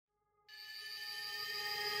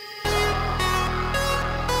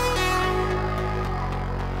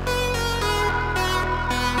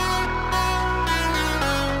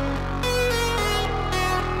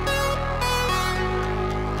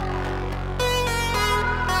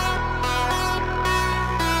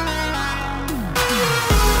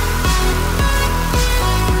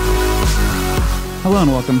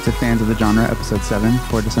Hello and welcome to Fans of the Genre, Episode 7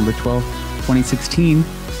 for December 12th, 2016.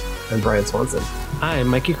 I'm Brian Swanson. I'm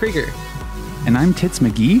Mikey Krieger. And I'm Tits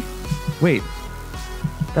McGee. Wait,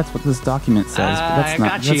 that's what this document says. But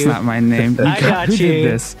that's not my name. Who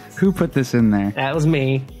did this? Who put this in there? That was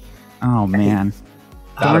me. Oh, man.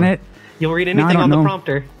 Darn it. You'll read anything on the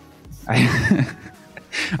prompter.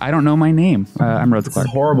 I don't know my name. I'm Rhodes Clark. This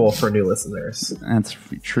is horrible for new listeners. That's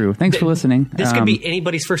true. Thanks for listening. This could be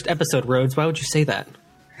anybody's first episode, Rhodes. Why would you say that?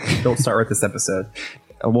 Don't start with this episode.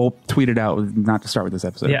 We'll tweet it out not to start with this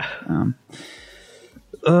episode. Yeah.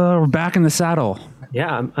 We're back in the saddle.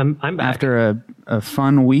 Yeah, I'm back. After a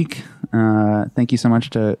fun week. Thank you so much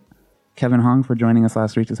to Kevin Hong for joining us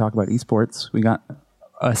last week to talk about esports. We got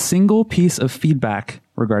a single piece of feedback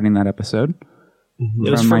regarding that episode.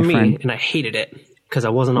 It was from me, and I hated it because I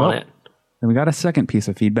wasn't on it. Then we got a second piece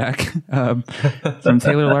of feedback from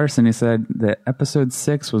Taylor Larson, who said that episode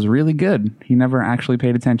 6 was really good. He never actually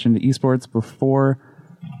paid attention to esports before,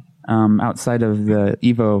 outside of the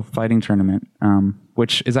EVO fighting tournament,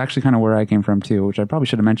 which is actually kind of where I came from too, which I probably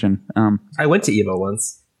should have mentioned. I went to EVO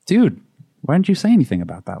once. Dude, why didn't you say anything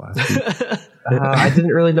about that last week? I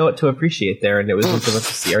didn't really know what to appreciate there, and it was just a bunch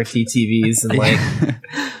of CRT TVs and like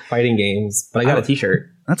fighting games. But I got a T-shirt.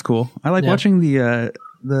 That's cool. I like watching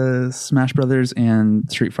the Smash Brothers and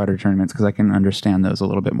Street Fighter tournaments because I can understand those a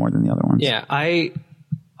little bit more than the other ones. Yeah, I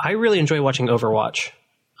really enjoy watching Overwatch.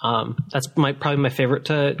 That's probably my favorite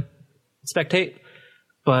to spectate.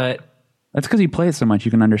 But that's because you play it so much,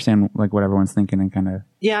 you can understand like what everyone's thinking and kind of.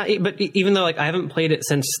 Yeah, but even though like I haven't played it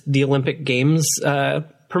since the Olympic Games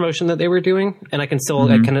promotion that they were doing, and I can still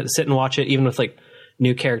like, kind of sit and watch it even with like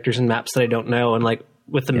new characters and maps that I don't know, and like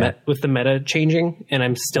with the meta changing, and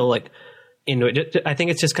I'm still like into it. I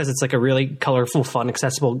think it's just because it's like a really colorful, fun,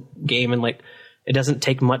 accessible game, and like it doesn't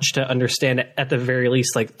take much to understand at the very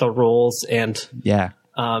least like the roles and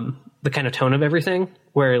the kind of tone of everything.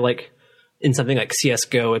 Where like in something like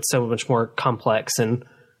CS:GO, it's so much more complex and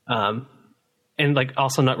like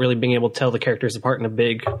also not really being able to tell the characters apart in a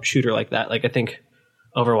big shooter like that. Like I think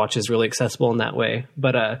Overwatch is really accessible in that way.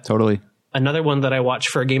 But totally. Another one that I watch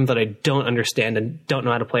for a game that I don't understand and don't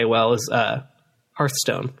know how to play well is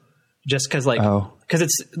Hearthstone. Just because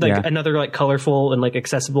it's like another like colorful and like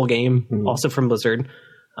accessible game, also from Blizzard,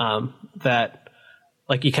 that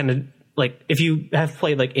like you kind of like if you have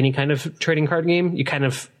played like any kind of trading card game, you kind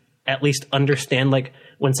of at least understand like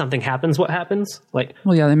when something happens, what happens. Like,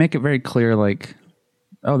 well, yeah, they make it very clear, like,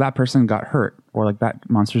 oh, that person got hurt, or like that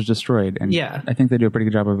monster's destroyed, and I think they do a pretty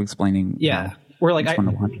good job of explaining. Yeah, where like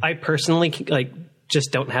I personally like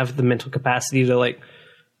just don't have the mental capacity to like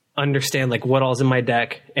understand like what all's in my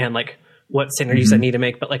deck and like what synergies I need to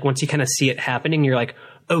make. But like once you kind of see it happening, you're like,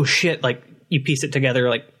 oh shit! Like you piece it together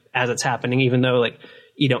like as it's happening, even though like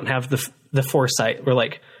you don't have the foresight. Where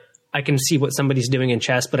like I can see what somebody's doing in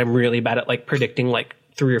chess, but I'm really bad at like predicting like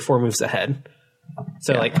 3 or 4 moves ahead.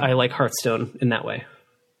 So like I like Hearthstone in that way.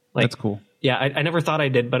 Like, that's cool. Yeah, I never thought I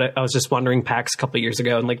did, but I was just wandering PAX a couple of years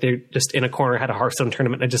ago, and like they just in a corner had a Hearthstone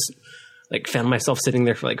tournament. I just like found myself sitting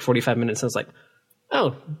there for like 45 minutes. And I was like,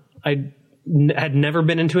 oh, I had never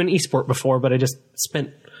been into an esport before, but I just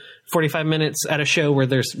spent 45 minutes at a show where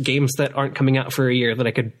there's games that aren't coming out for a year that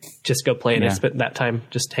I could just go play, and I spent that time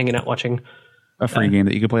just hanging out watching a free game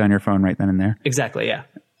that you could play on your phone right then and there. Exactly. Yeah.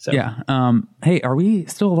 So. Yeah. Hey, are we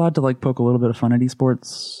still allowed to like poke a little bit of fun at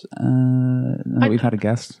esports? Now that we've had a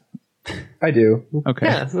guest. I do. Okay.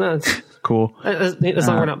 Yeah. No, it's cool. As long as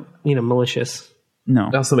we're not, malicious. No.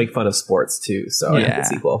 I also make fun of sports too, so I think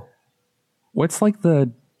it's equal. What's like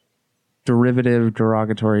the derivative,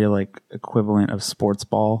 derogatory, like equivalent of sports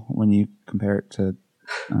ball when you compare it to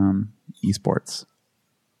esports?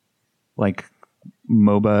 Like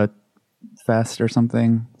MOBA Fest or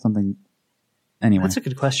something. Anyway, that's a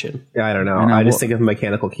good question. Yeah, I don't know. I just think of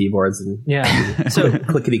mechanical keyboards and so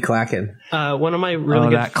clickety clacking. One of my really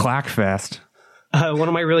good that clack fest. One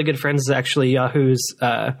of my really good friends is actually Yahoo's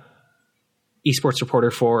esports reporter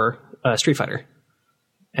for Street Fighter,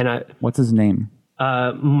 and what's his name?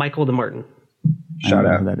 Michael DeMartin. Shout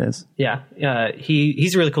out. Who that is? Yeah,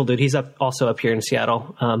 he's a really cool dude. He's also up here in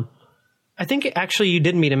Seattle. I think actually you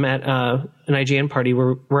did meet him at an IGN party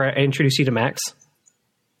where I introduced you to Max.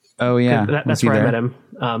 Oh yeah, that's where I met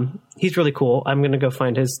him. He's really cool. I'm going to go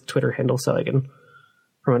find his Twitter handle so I can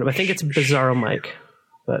promote him. I think it's Bizarro Mike.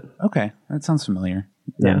 But okay, that sounds familiar.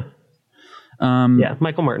 Yeah.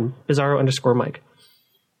 Michael Martin, Bizarro_Mike.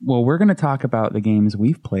 Well, we're going to talk about the games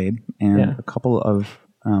we've played and a couple of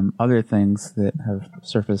other things that have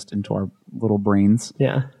surfaced into our little brains.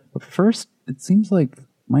 Yeah. But first, it seems like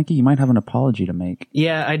Mikey, you might have an apology to make.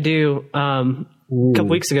 Yeah, I do. a couple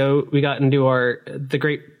weeks ago, we got into the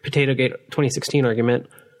Great Potato Gate 2016 argument,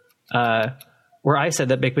 where I said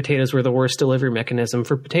that baked potatoes were the worst delivery mechanism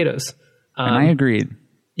for potatoes. And I agreed.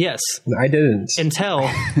 Yes. I didn't. Until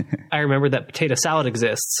I remembered that potato salad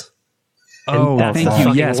exists. Oh, that's thank the you.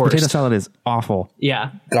 fucking Yes, worst. potato salad is awful.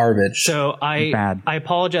 Yeah. Garbage. So Bad. I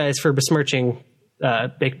apologize for besmirching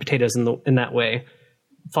baked potatoes in that way,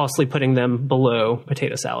 falsely putting them below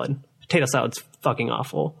potato salad. Potato salad's fucking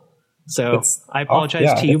awful. So I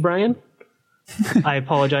apologize to you, Brian. I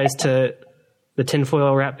apologize to the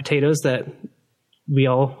tinfoil wrapped potatoes that we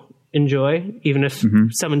all enjoy, even if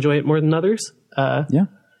some enjoy it more than others.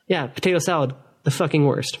 Yeah, potato salad, the fucking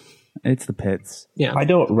worst. It's the pits. Yeah. I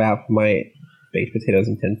don't wrap my baked potatoes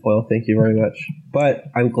in tinfoil, thank you very much. But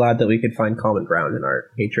I'm glad that we could find common ground in our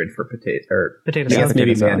hatred for potato salad. maybe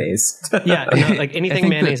Potato salad. mayonnaise. Yeah, no, like anything think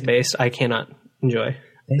mayonnaise based, I cannot enjoy.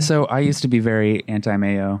 So I used to be very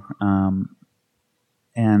anti-mayo,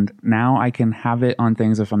 and now I can have it on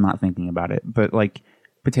things if I'm not thinking about it. But like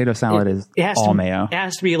potato salad is all mayo. It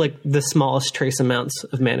has to be like the smallest trace amounts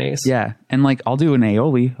of mayonnaise. Yeah, and like I'll do an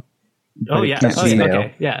aioli. Oh yeah. can't Oh, be yeah. mayo.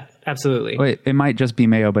 Okay. Yeah. Absolutely. Wait, it might just be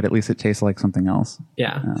mayo, but at least it tastes like something else.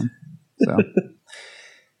 Yeah. So,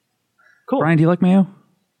 Cool. Brian, do you like mayo?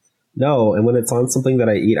 No, and when it's on something that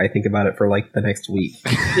I eat, I think about it for like the next week.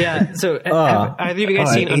 Yeah. So have either of you guys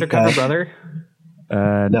I seen hate Undercover that. Brother?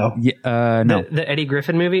 No. Yeah, no. The Eddie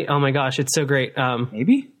Griffin movie? Oh my gosh, it's so great.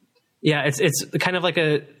 Maybe. Yeah, it's kind of like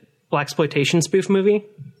a blaxploitation spoof movie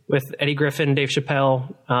with Eddie Griffin, Dave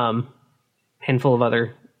Chappelle, handful of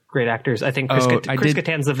other great actors. I think Chris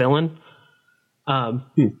Kattan's the villain.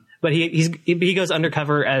 But he goes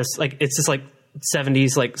undercover as like it's this like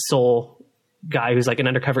 70s like soul guy who's like an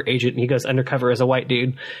undercover agent, and he goes undercover as a white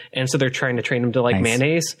dude, and so they're trying to train him to like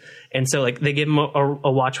mayonnaise, and so like they give him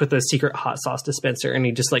a watch with a secret hot sauce dispenser, and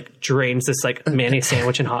he just like drains this like mayonnaise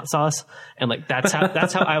sandwich in hot sauce, and like that's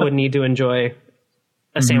how I would need to enjoy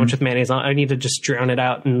a sandwich with mayonnaise on. I need to just drown it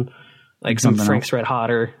out in like some Something Frank's Red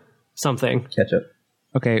Hot or something. Ketchup.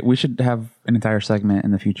 Okay, we should have an entire segment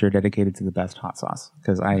in the future dedicated to the best hot sauce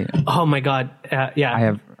because Oh my god,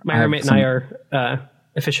 yeah. My roommate and I are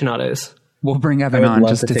aficionados. We'll bring Evan would on love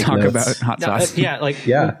just to to take talk notes. about hot sauce. Yeah, like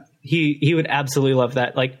Yeah. he would absolutely love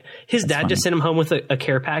that. Like his dad just sent him home with a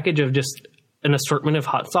care package of just an assortment of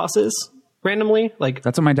hot sauces randomly. Like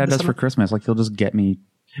That's what my dad does for Christmas. Like he'll just get me.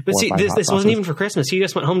 but 4 or see, 5 this hot wasn't sauces. even for Christmas. He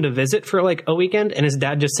just went home to visit for like a weekend, and his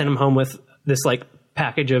dad just sent him home with this like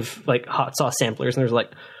package of like hot sauce samplers, and there's like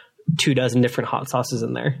 24 different hot sauces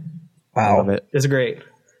in there. I Wow. love it. It's great.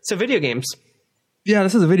 So video games. Yeah,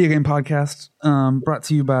 this is a video game podcast brought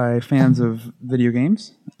to you by fans of video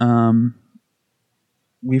games.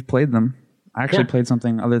 We've played them. I actually played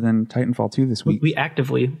something other than Titanfall 2 this week. We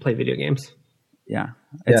actively play video games. Yeah.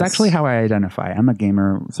 It's Yes. actually how I identify. I'm a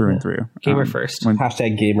gamer through and through. Gamer first.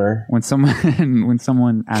 Hashtag gamer. When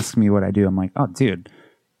someone asks me what I do, I'm like, oh, dude,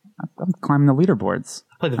 I'm climbing the leaderboards.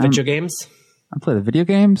 Play the video games. I play the video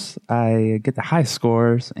games. I get the high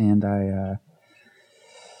scores, and I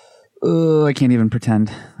can't even pretend.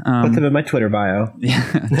 Put them in my Twitter bio.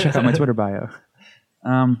 Yeah, check out my Twitter bio.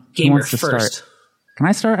 Who Gamer wants to first. start? Can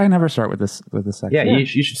I start? I never start with this section. Yeah, you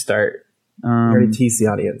should start. You already tease the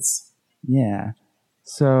audience. Yeah.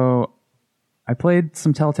 So I played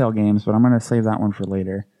some Telltale games, but I'm going to save that one for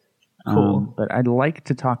later. Cool. But I'd like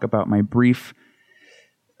to talk about my brief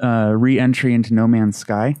re-entry into No Man's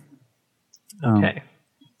Sky. Okay.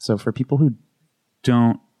 So for people who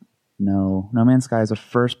don't know, No Man's Sky is a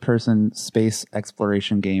first-person space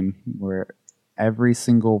exploration game where every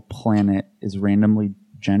single planet is randomly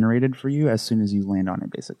generated for you as soon as you land on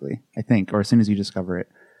it, basically. I think, or as soon as you discover it.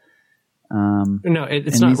 No,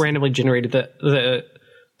 it's not randomly generated.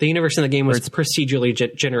 The universe in the game was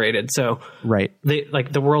procedurally generated. So Right.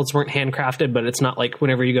 the worlds weren't handcrafted, but it's not like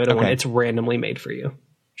whenever you go to one, it's randomly made for you.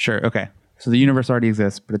 Sure. Okay. So the universe already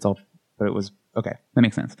exists, but it was okay. That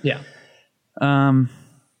makes sense. Yeah. And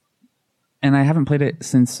I haven't played it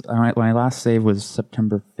since my last save was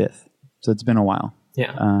September 5th. So it's been a while.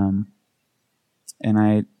 Yeah.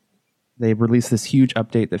 And they released this huge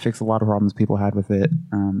update that fixed a lot of problems people had with it.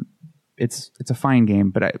 It's a fine game,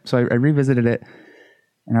 but I revisited it,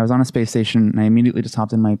 and I was on a space station, and I immediately just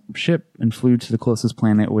hopped in my ship and flew to the closest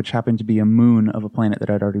planet, which happened to be a moon of a planet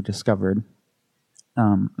that I'd already discovered.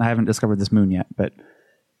 I haven't discovered this moon yet,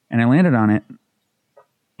 and I landed on it,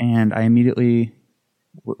 and I immediately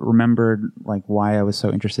remembered like why I was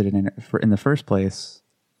so interested in it in the first place,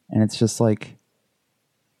 and it's just like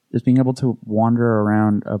just being able to wander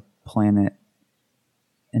around a planet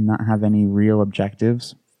and not have any real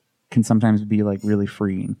objectives can sometimes be like really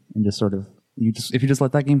freeing, and just sort of if you just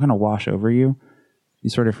let that game kind of wash over you, you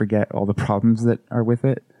sort of forget all the problems that are with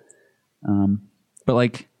it. But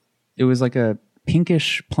like, it was like a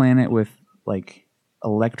pinkish planet with like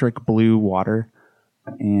electric blue water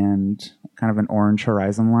and kind of an orange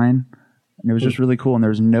horizon line. And it was just really cool. And there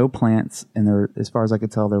was no plants, and there, as far as I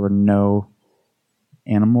could tell, there were no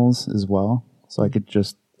animals as well. So I could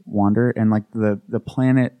just wander. And like the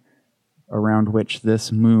planet around which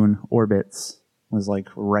this moon orbits was like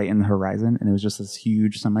right in the horizon, and it was just this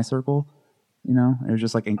huge semicircle. You know, it was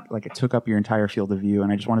just like it took up your entire field of view,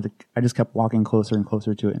 and I just kept walking closer and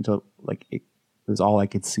closer to it until like it was all I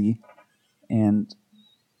could see. And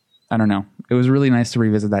I don't know, it was really nice to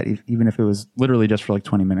revisit that, even if it was literally just for like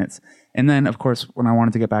 20 minutes. And then, of course, when I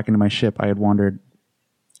wanted to get back into my ship, I had wandered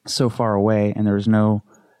so far away, and there was no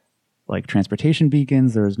like transportation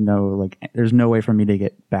beacons. There's no way for me to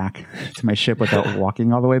get back to my ship without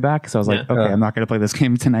walking all the way back. So I was like, okay, I'm not going to play this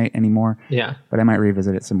game tonight anymore. Yeah. But I might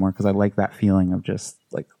revisit it some more because I like that feeling of just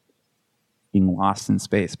like being lost in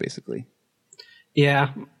space, basically.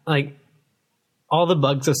 Yeah. Like all the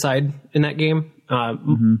bugs aside in that game,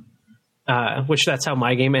 which that's how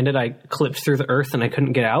my game ended. I clipped through the earth and I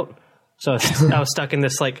couldn't get out. So I was stuck in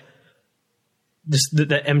this like, just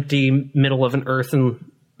the empty middle of an earth,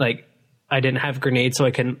 and like, I didn't have grenades, so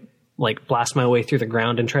I couldn't like blast my way through the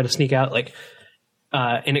ground and try to sneak out. Like,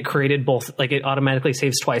 and it created both, like it automatically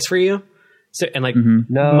saves twice for you. So, and like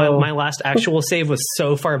my last actual save was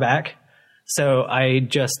so far back. So I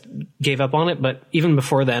just gave up on it. But even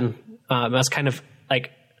before then, I was kind of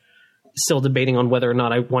like still debating on whether or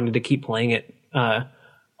not I wanted to keep playing it.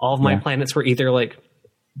 All of my planets were either like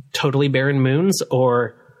totally barren moons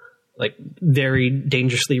or like very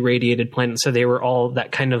dangerously radiated planets. So they were all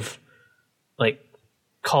that kind of like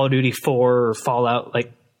Call of Duty 4 or Fallout,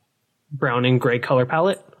 like brown and gray color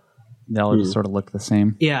palette. They all just sort of look the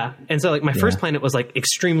same. Yeah. And so like my first planet was like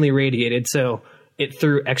extremely radiated. So it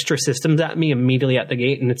threw extra systems at me immediately at the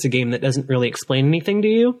gate. And it's a game that doesn't really explain anything to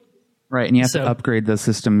you. Right. And you have to upgrade those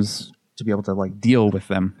systems to be able to like deal with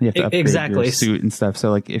them. You have to upgrade your suit and stuff.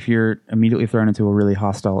 So like if you're immediately thrown into a really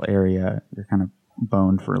hostile area, you're kind of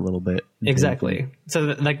boned for a little bit. Exactly.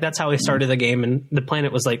 So like that's how I started the game. And the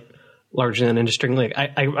planet was like larger than interesting. Like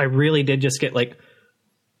I really did just get like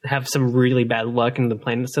have some really bad luck in the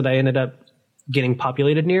planets that I ended up getting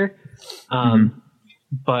populated near.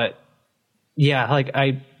 But yeah, like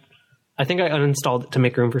I think I uninstalled it to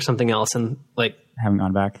make room for something else, and like haven't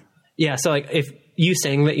gone back. Yeah. So like if you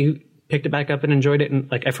saying that you picked it back up and enjoyed it,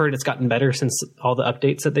 and like I've heard it's gotten better since all the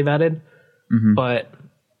updates that they've added, but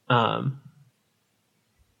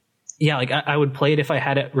yeah, like I would play it if I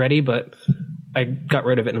had it ready, but I got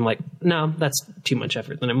rid of it, and I'm like, no, that's too much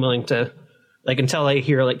effort. Then I'm willing to, like, until I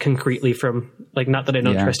hear like concretely from, like, not that I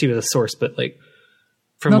don't trust you as a source, but like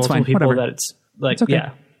from multiple people that it's like,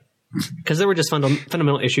 because there were just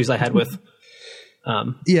fundamental issues I had with.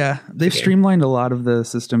 They've streamlined a lot of the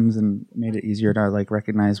systems and made it easier to like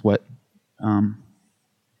recognize what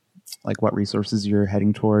resources you're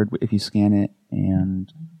heading toward if you scan it,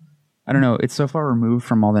 and I don't know, it's so far removed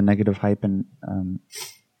from all the negative hype and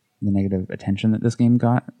the negative attention that this game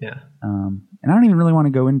got. And I don't even really want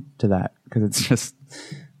to go into that because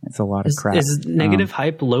it's a lot of crap. Is negative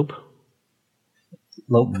hype lope?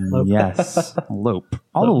 Lope. Yes, lope.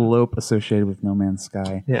 All the lope associated with No Man's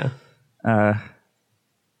Sky.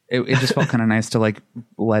 It just felt kind of nice to like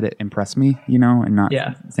let it impress me, you know, and not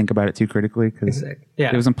think about it too critically, because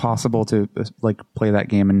it was impossible to like play that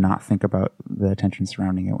game and not think about the attention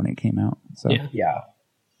surrounding it when it came out. So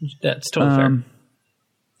that's totally fair.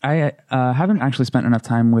 I haven't actually spent enough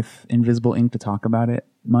time with Invisible Ink to talk about it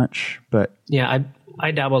much, but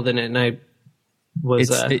I dabbled in it, and I was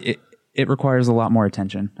it requires a lot more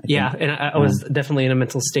attention. I think. And I was definitely in a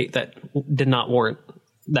mental state that did not warrant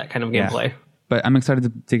that kind of gameplay. But I'm excited to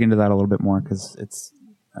dig into that a little bit more because it's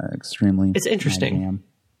extremely. It's interesting.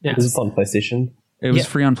 Yeah. Is this on PlayStation? It was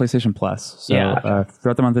free on PlayStation Plus. So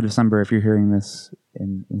throughout the month of December, if you're hearing this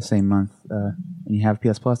in the same month and you have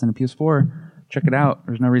PS Plus and a PS4, check it out.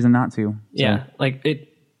 There's no reason not to. So. Like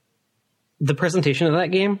the presentation of that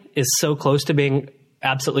game is so close to being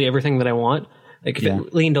absolutely everything that I want. Like if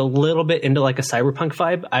it leaned a little bit into like a cyberpunk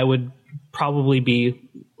vibe, I would probably be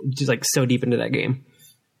just like so deep into that game.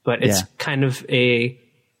 But it's kind of a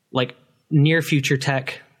like near future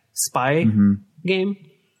tech spy game.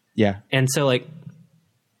 Yeah. And so like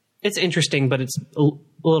it's interesting, but it's a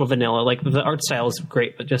little vanilla. Like the art style is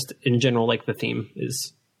great, but just in general, like the theme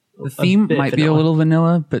is might be a little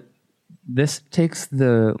vanilla, but this takes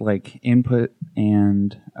the like input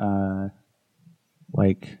and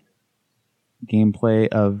like gameplay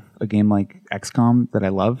of a game like XCOM that I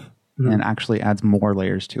love, and actually adds more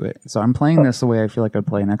layers to it. So I'm playing this the way I feel like I'd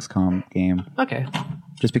play an XCOM game. Okay.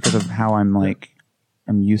 Just because of how I'm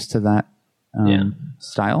used to that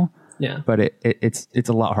style. Yeah. But it's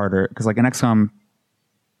a lot harder because like an XCOM,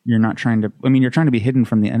 you're not trying to. I mean, you're trying to be hidden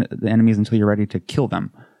from the enemies until you're ready to kill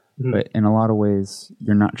them. Mm-hmm. But in a lot of ways,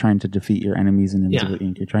 you're not trying to defeat your enemies in Invisible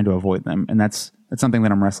Ink. You're trying to avoid them, and that's something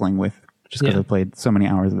that I'm wrestling with just because I've played so many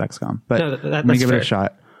hours of XCOM. But no, I'm gonna give it a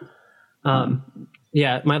shot.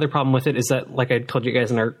 Yeah, my other problem with it is that, like I told you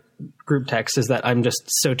guys in our group text, is that I'm just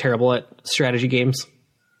so terrible at strategy games,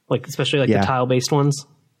 like especially like the tile-based ones.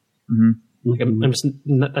 Mm-hmm. Like I'm just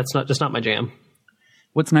that's not my jam.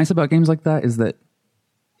 What's nice about games like that is that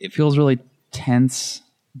it feels really tense,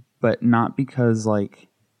 but not because like.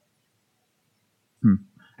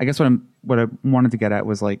 I guess what I wanted to get at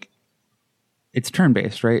was like it's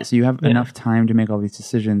turn-based, right? So you have enough time to make all these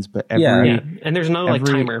decisions, but and there's no like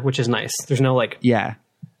timer, which is nice. There's no like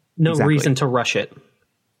reason to rush it.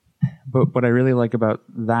 But what I really like about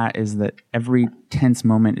that is that every tense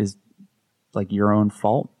moment is like your own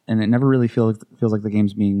fault, and it never really feels like the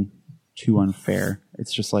game's being too unfair.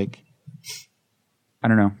 It's just like I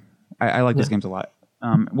don't know. I like those games a lot.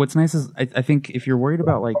 What's nice is I think if you're worried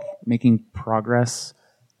about like making progress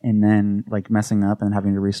and then like messing up and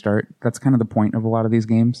having to restart, that's kind of the point of a lot of these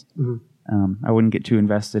games. Mm-hmm. I wouldn't get too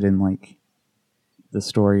invested in like the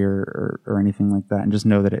story or anything like that, and just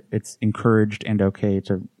know that it's encouraged and okay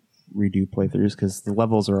to redo playthroughs because the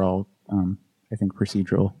levels are all I think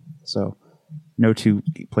procedural, so no two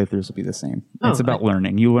playthroughs will be the same. It's about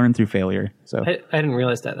learning. You learn through failure. So I didn't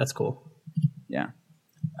realize that. That's cool. Yeah.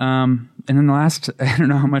 And then the last, I don't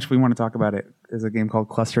know how much we want to talk about it, is a game called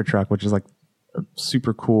Cluster Truck, which is like a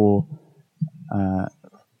super cool,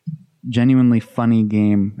 genuinely funny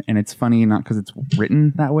game. And it's funny not because it's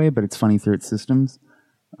written that way, but it's funny through its systems.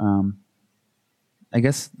 I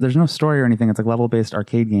guess there's no story or anything. It's like level-based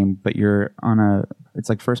arcade game, but you're on it's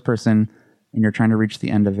like first person, and you're trying to reach the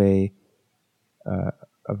end of a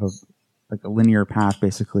linear path,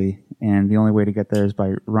 basically. And the only way to get there is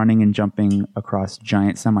by running and jumping across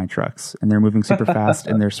giant semi-trucks. And they're moving super fast,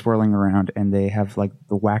 and they're swirling around, and they have like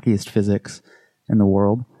the wackiest physics in the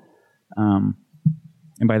world. And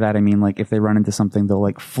by that, I mean, like, if they run into something, they'll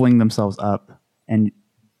like fling themselves up. And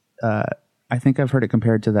I think I've heard it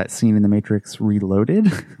compared to that scene in The Matrix Reloaded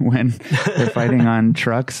when they're fighting on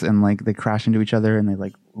trucks and like they crash into each other and they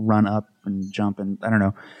like run up and jump. And I don't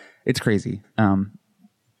know. It's crazy.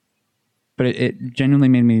 But it genuinely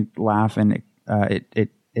made me laugh, and it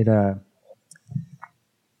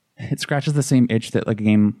scratches the same itch that like a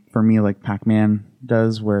game for me like Pac-Man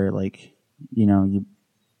does, where like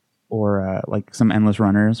like some endless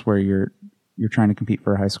runners where you're trying to compete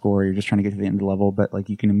for a high score, or you're just trying to get to the end of the level, but like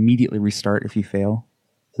you can immediately restart if you fail.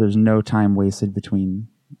 So there's no time wasted between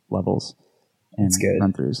levels and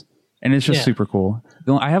run throughs, and it's just super cool.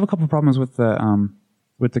 I have a couple of problems with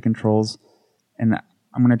the controls, and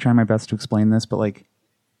I'm going to try my best to explain this, but like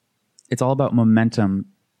it's all about momentum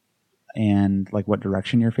and like what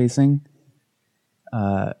direction you're facing.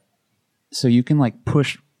 So you can like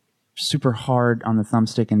push super hard on the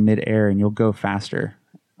thumbstick in midair and you'll go faster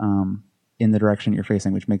in the direction you're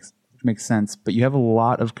facing, which makes sense. But you have a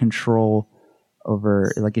lot of control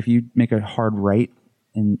over, like if you make a hard right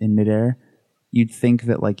in midair, you'd think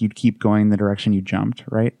that like you'd keep going the direction you jumped,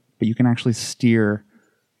 right? But you can actually steer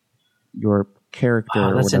your character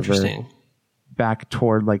or whatever back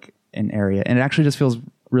toward like an area, and it actually just feels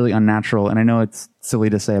really unnatural. And I know it's silly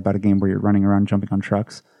to say about a game where you're running around jumping on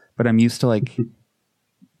trucks, but I'm used to like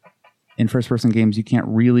in first person games you can't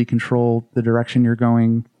really control the direction you're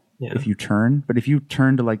going if you turn, but if you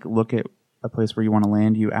turn to like look at a place where you want to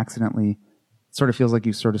land, you accidentally sort of feels like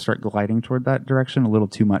you sort of start gliding toward that direction a little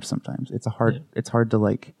too much sometimes. It's hard to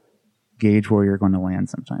like gauge where you're going to land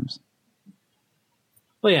sometimes.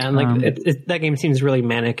 Well, yeah, and like that game seems really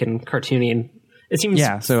manic and cartoony, and it seems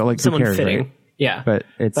so like someone cares, fitting, right? Yeah. But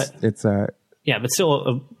it's but still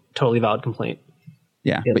a totally valid complaint.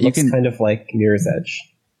 Yeah, it but looks you can kind of like Mirror's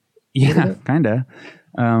Edge. Yeah, kind of.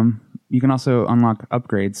 You can also unlock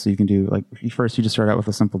upgrades, so you can do like first you just start out with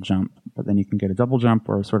a simple jump, but then you can get a double jump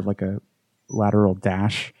or sort of like a lateral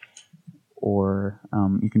dash, or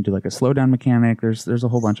you can do like a slowdown mechanic. There's a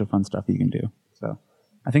whole bunch of fun stuff you can do. So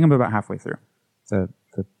I think I'm about halfway through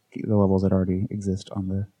the levels that already exist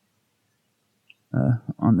on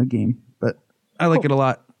the game, but I like it a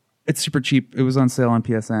lot. It's super cheap. It was on sale on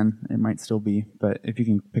PSN. It might still be, but if you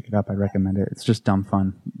can pick it up, I recommend it. It's just dumb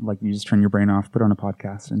fun. Like you just turn your brain off, put on a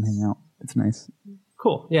podcast, and hang out. It's nice.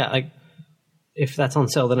 Cool. Yeah, like if that's on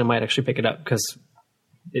sale, then I might actually pick it up because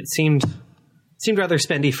it seemed rather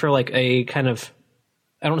spendy for like a kind of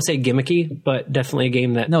I don't want to say gimmicky, but definitely a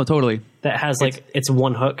game that No, totally. that has like it's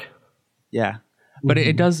one hook. Yeah. But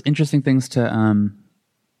it does interesting things to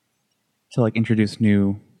like introduce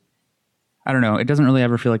new. I don't know. It doesn't really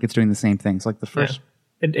ever feel like it's doing the same things. Like the first,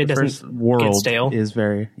 It the doesn't first world get stale. is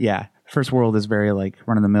very First world is very like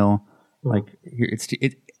run of the mill. Like here,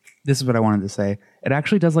 this is what I wanted to say. It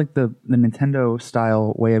actually does like the Nintendo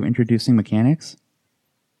style way of introducing mechanics,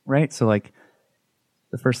 right? So like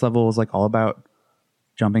the first level is like all about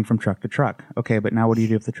jumping from truck to truck. Okay, but now what do you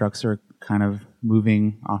do if the trucks are kind of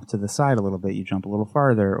moving off to the side a little bit? You jump a little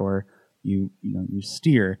farther, or you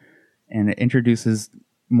steer, and it introduces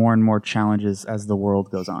more and more challenges as the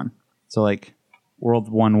world goes on. So like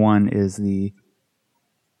World 1-1 is the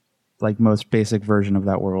like most basic version of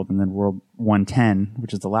that world, and then World 110,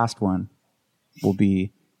 which is the last one, will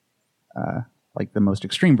be like the most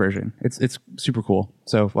extreme version. It's super cool.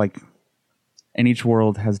 So like, and each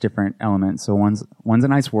world has different elements. So one's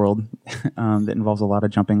an ice world that involves a lot of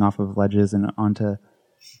jumping off of ledges and onto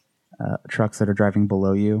trucks that are driving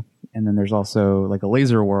below you. And then there's also like a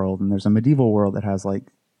laser world, and there's a medieval world that has like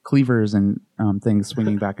cleavers and things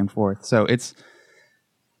swinging back and forth. So it's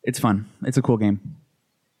fun. It's a cool game.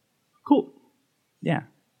 Cool. Yeah.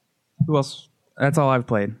 Who else? That's all I've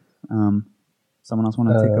played. Someone else want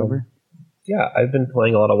to take over? Yeah, I've been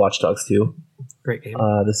playing a lot of Watch Dogs 2 Great game.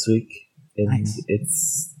 this week. And Nice.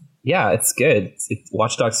 it's good.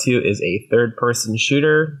 Watch Dogs 2 is a third-person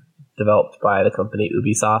shooter developed by the company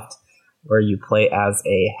Ubisoft, where you play as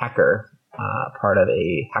a hacker, part of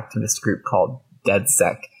a hacktivist group called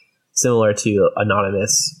DedSec, similar to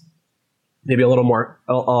Anonymous. Maybe a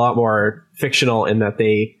lot more fictional in that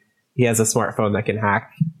he has a smartphone that can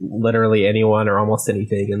hack literally anyone or almost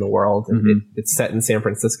anything in the world. And it's set in San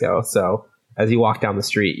Francisco. So as you walk down the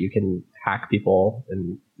street, you can hack people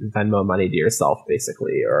and Venmo money to yourself,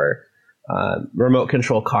 basically, or remote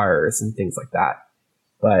control cars and things like that.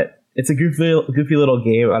 But it's a goofy little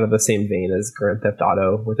game out of the same vein as Grand Theft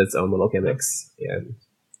Auto with its own little gimmicks. And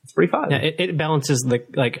it's pretty fun. Yeah, it balances the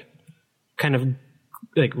like kind of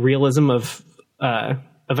like realism of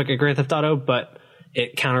like a Grand Theft Auto, but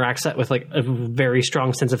it counteracts that with like a very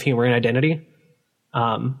strong sense of humor and identity.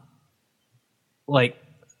 Like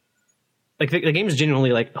the game is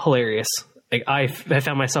genuinely like hilarious. Like I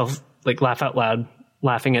found myself like laugh out loud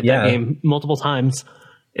laughing at that game multiple times.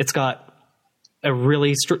 It's got a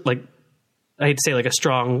really like I hate to say like a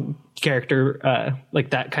strong character, like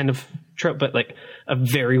that kind of trope, but like a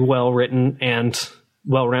very well written and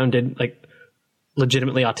well rounded, like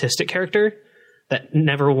legitimately autistic character that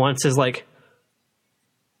never once is like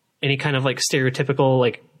any kind of like stereotypical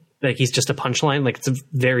like he's just a punchline. Like it's a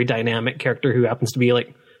very dynamic character who happens to be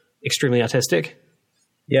like extremely autistic.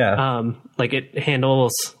 Yeah. Like it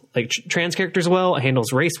handles like trans characters well. It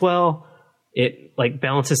handles race well. It like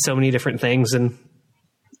balances so many different things, and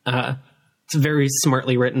it's very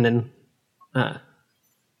smartly written and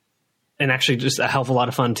actually just a hell of a lot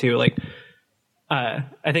of fun too. Like I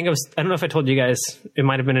think I don't know if I told you guys, it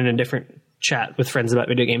might have been in a different chat with friends about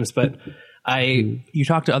video games, but You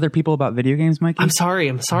talk to other people about video games, Mikey? I'm sorry.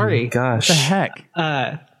 Oh my gosh. What the heck?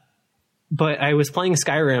 But I was playing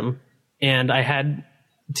Skyrim, and I had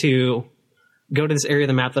to go to this area of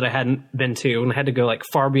the map that I hadn't been to, and I had to go like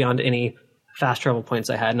far beyond any fast travel points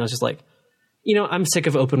I had. And I was just like, I'm sick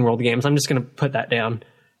of open world games. I'm just going to put that down.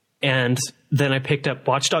 And then I picked up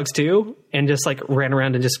Watch Dogs 2 and just like ran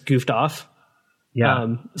around and just goofed off.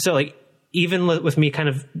 Yeah. So like even with me kind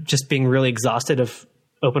of just being really exhausted of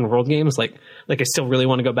open world games, like I still really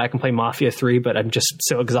want to go back and play Mafia 3, but I'm just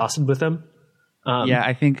so exhausted with them. Yeah,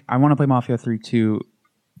 I think I want to play Mafia 3 too.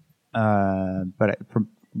 But from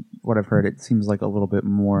what I've heard, it seems like a little bit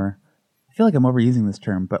more. I feel like I'm overusing this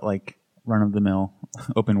term, but like run of the mill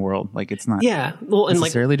open world. Like it's not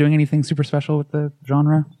necessarily doing anything super special with the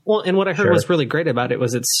genre. Well, and what I heard was really great about it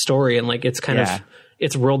was its story and like it's kind of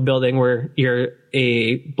its world building, where you're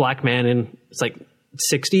a black man in it's like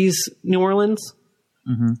 60s New Orleans,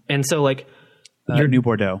 and so like you're New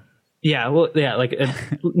Bordeaux. Yeah, well, yeah, like a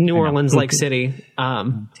New Orleans like city,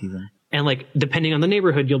 and like depending on the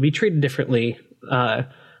neighborhood, you'll be treated differently.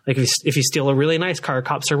 Like if you steal a really nice car,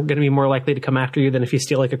 cops are going to be more likely to come after you than if you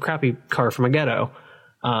steal like a crappy car from a ghetto.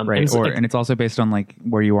 Right, and it's also based on like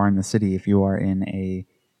where you are in the city. If you are in a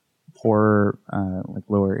poorer, like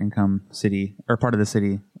lower income city or part of the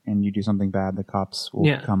city, and you do something bad, the cops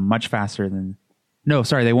will come much faster than. No,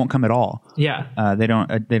 sorry, they won't come at all. Yeah, they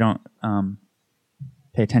don't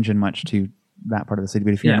pay attention much to that part of the city.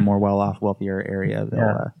 But if you're in a more well-off, wealthier area,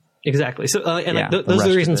 they'll exactly. So those are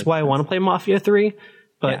the reasons why I want to play Mafia 3.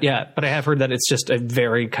 But but I have heard that it's just a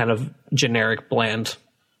very kind of generic, bland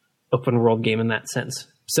open world game in that sense.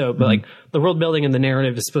 So, but like the world building and the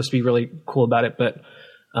narrative is supposed to be really cool about it. But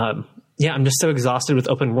yeah, I'm just so exhausted with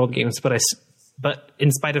open world games. But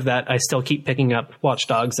in spite of that, I still keep picking up Watch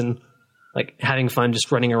Dogs and like having fun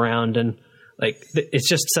just running around, and like it's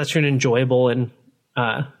just such an enjoyable and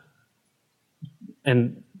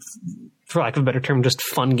for lack of a better term, just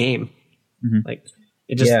fun game. Like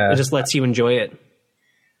it just lets you enjoy it.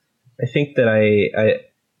 I think that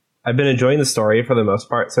I've been enjoying the story for the most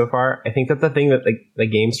part so far. I think that the thing that the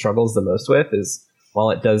game struggles the most with is, while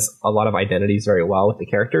it does a lot of identities very well with the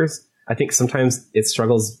characters, I think sometimes it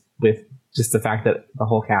struggles with just the fact that the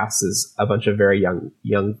whole cast is a bunch of very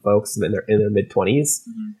young folks in their mid-20s.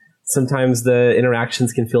 Sometimes the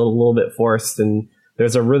interactions can feel a little bit forced, and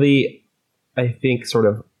there's a really, I think, sort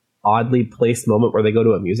of oddly placed moment where they go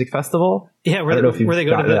to a music festival. Yeah, where they go to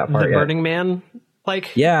the Burning Man thing.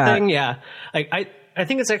 Yeah. I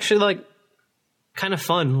think it's actually like kind of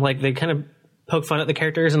fun. Like they kind of poke fun at the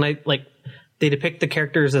characters, and they depict the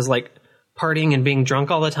characters as like partying and being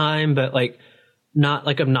drunk all the time, but like not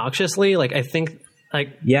like obnoxiously. Like I think I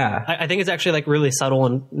think it's actually like really subtle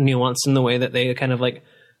and nuanced in the way that they kind of like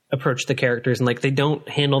approach the characters, and like they don't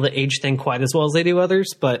handle the age thing quite as well as they do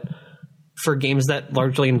others. But for games that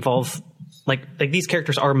largely involve like these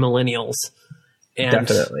characters are millennials, and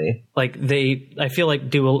definitely like I feel like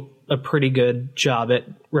do a pretty good job at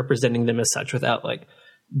representing them as such without like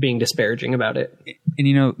being disparaging about it. And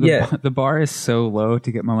you know, the bar is so low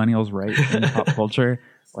to get millennials right in pop culture.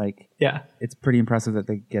 Like, yeah, it's pretty impressive that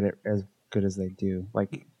they get it as good as they do.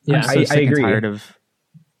 Like, yeah, I'm so sick and tired of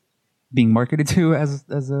being marketed to as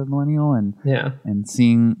a millennial, and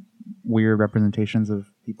seeing weird representations of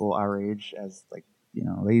people our age as like, you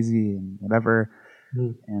know, lazy and whatever.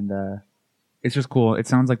 And it's just cool. It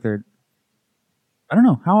sounds like I don't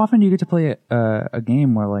know, how often do you get to play a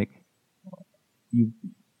game where like you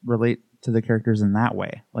relate to the characters in that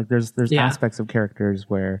way? Like there's aspects of characters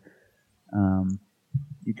where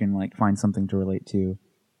you can like find something to relate to.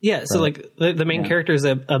 Yeah, so like the main character is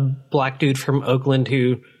a black dude from Oakland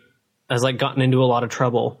who has like gotten into a lot of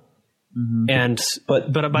trouble. And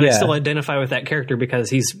but I still identify with that character because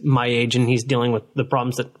he's my age and he's dealing with the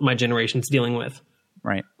problems that my generation's dealing with.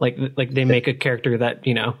 Right. Like they make a character that,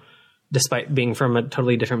 you know, despite being from a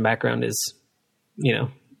totally different background, is, you know,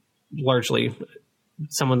 largely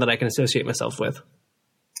someone that I can associate myself with.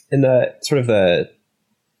 And the sort of the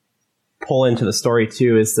pull into the story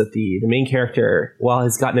too is that the main character, while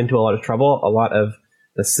he's gotten into a lot of trouble, a lot of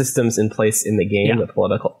the systems in place in the game, the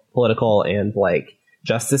political and like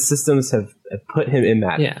justice systems have put him in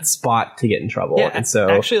that spot to get in trouble. And so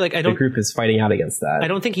actually, like, the group is fighting out against that. I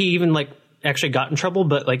don't think he even like actually got in trouble,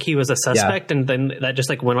 but like he was a suspect, and then that just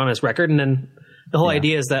like went on his record. And then the whole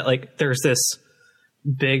idea is that like there's this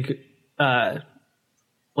big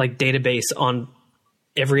like database on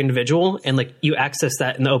every individual, and like you access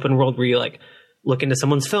that in the open world where you like look into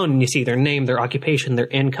someone's phone and you see their name, their occupation, their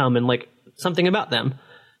income, and like something about them.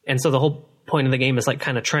 And so the whole point of the game is like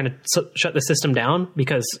kind of trying to shut the system down,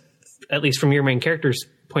 because at least from your main character's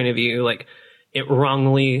point of view, like it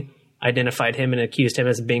wrongly identified him and accused him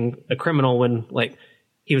as being a criminal when like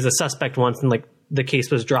he was a suspect once, and like the case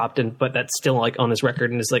was dropped, and but that's still like on his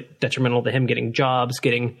record and is like detrimental to him getting jobs,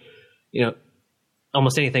 getting, you know,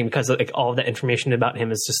 almost anything, because like all of that information about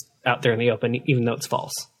him is just out there in the open, even though it's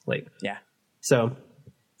false. Like, so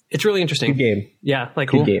it's really interesting. Good game. Yeah, like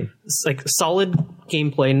good game. It's like solid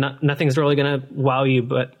gameplay. Nothing's really gonna wow you,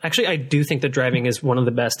 but actually, I do think the driving is one of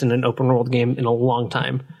the best in an open world game in a long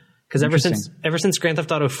time. Because ever since Grand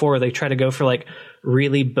Theft Auto 4, they try to go for like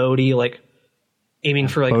really boaty, like aiming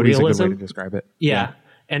for like Bodie's realism. A good way to describe it. Yeah.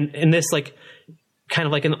 And in this, like, kind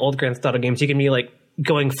of like in the old Grand Theft Auto games, you can be like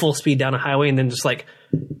going full speed down a highway and then just like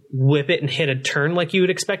whip it and hit a turn like you would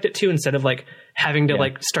expect it to, instead of like having to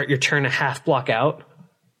like start your turn a half block out.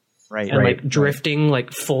 Right. And like drifting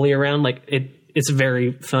like fully around. Like it's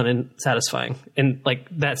very fun and satisfying. And like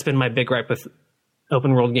that's been my big gripe with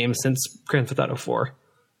open world games since Grand Theft Auto 4.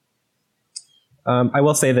 I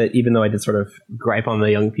will say that even though I did sort of gripe on the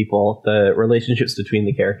young people, the relationships between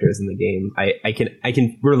the characters in the game, I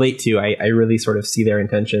can relate to. I really sort of see their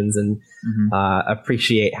intentions and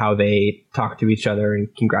appreciate how they talk to each other and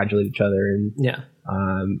congratulate each other. And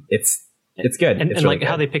it's good. And it's really like good.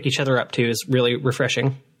 how they pick each other up too is really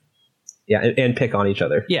refreshing. Yeah, and pick on each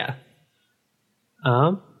other. Yeah.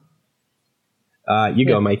 You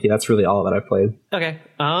go, Mikey. That's really all that I've played. Okay.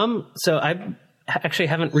 So I actually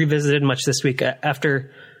haven't revisited much this week.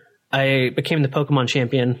 After I became the Pokemon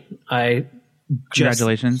champion,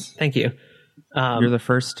 Congratulations. Thank you. You're the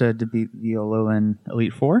first to beat the Alolan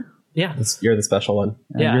Elite Four? Yeah. You're the special one.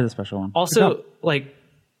 You're the special one. Also, like,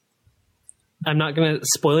 I'm not going to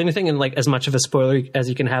spoil anything, and like as much of a spoiler as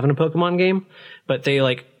you can have in a Pokemon game, but they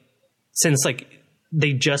like, since like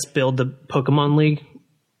they just build the Pokemon League,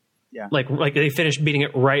 like they finished beating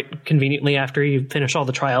it right conveniently after you finish all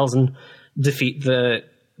the trials and defeat the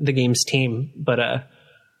game's team. But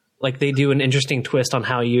like they do an interesting twist on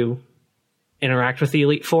how you interact with the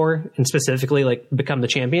Elite Four and specifically like become the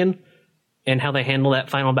champion and how they handle that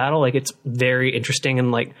final battle. Like it's very interesting,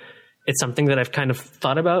 and like it's something that I've kind of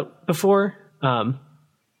thought about before.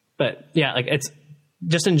 But yeah, like it's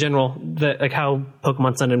just in general like how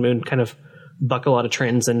Pokemon Sun and Moon kind of buck a lot of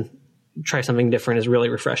trends and try something different is really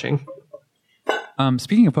refreshing.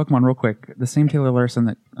 Speaking of Pokemon real quick, the same Taylor Larson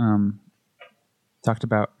that talked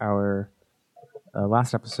about our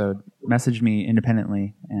last episode messaged me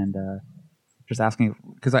independently and just asking,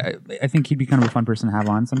 because I think he'd be kind of a fun person to have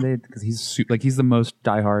on someday, because he's the most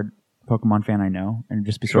diehard Pokemon fan I know, and it'd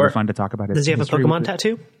just be sort of fun to talk about his Does he have a Pokemon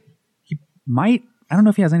tattoo? He might. I don't know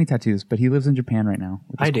if he has any tattoos, but he lives in Japan right now.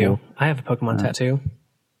 I do. Cool. I have a Pokemon tattoo.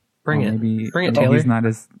 Bring it, Taylor. Taylor. He's not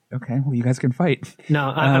as okay. Well, you guys can fight. No,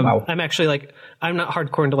 I'm actually like, I'm not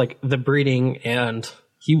hardcore into like the breeding, and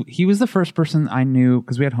he was the first person I knew,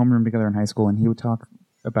 because we had homeroom together in high school, and he would talk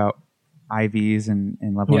about IVs and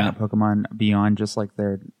leveling up Pokemon beyond just like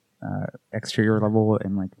their exterior level,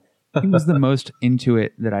 and like he was the most into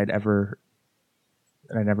it that I'd ever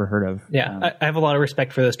heard of. Yeah, I have a lot of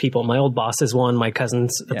respect for those people. My old boss is one. My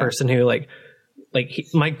cousin's a person who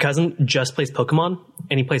my cousin just plays Pokemon,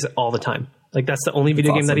 and he plays it all the time. Like that's the only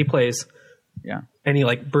video game that he plays. Yeah, and he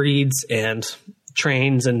like breeds and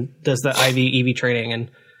trains and does the IV EV training,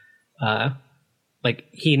 and like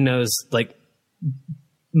he knows like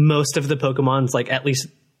most of the Pokemon's like at least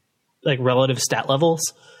like relative stat levels.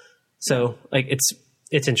 So like it's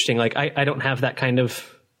interesting. Like I don't have that kind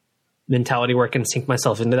of mentality where I can sink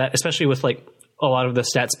myself into that, especially with like a lot of the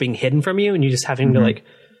stats being hidden from you and you just having to like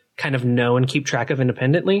kind of know and keep track of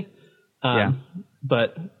independently.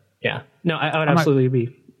 But yeah, no, I would absolutely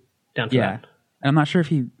be down for that. I'm not sure if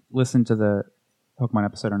he listened to the Pokemon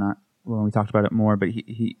episode or not when we talked about it more, but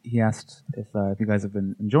he asked if you guys have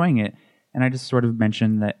been enjoying it. And I just sort of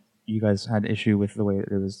mentioned that you guys had issue with the way that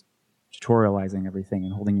it was tutorializing everything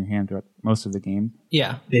and holding your hand throughout most of the game.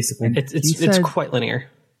 Yeah, basically. And it's quite linear.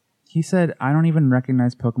 He said, I don't even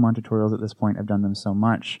recognize Pokemon tutorials at this point. I've done them so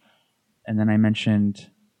much. And then I mentioned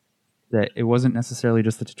that it wasn't necessarily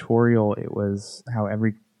just the tutorial. It was how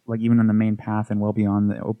even on the main path and well beyond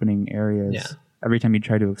the opening areas, every time you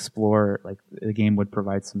try to explore, like the game would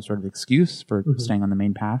provide some sort of excuse for staying on the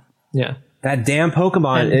main path. Yeah. That damn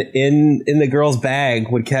Pokemon in the girl's bag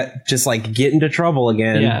would just like get into trouble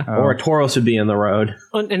again, or a Tauros would be in the road.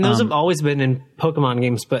 And those have always been in Pokemon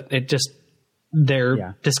games, but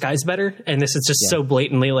they're disguised better. And this is just so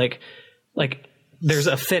blatantly like there's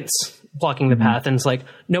a fence blocking the path, and it's like,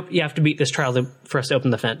 nope, you have to beat this trial for us to open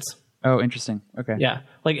the fence. Oh, interesting. Okay. Yeah,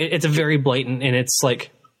 like it's a very blatant, and it's like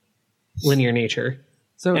linear nature.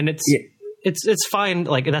 So, and it's fine.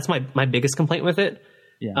 Like that's my biggest complaint with it.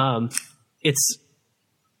 Yeah. It's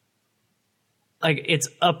like it's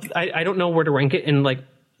up. I don't know where to rank it. And like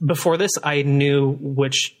before this, I knew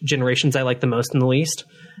which generations I liked the most and the least.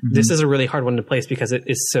 This is a really hard one to place because it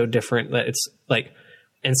is so different that it's like,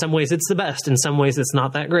 in some ways it's the best, in some ways it's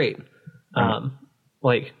not that great.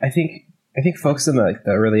 Like I think folks in the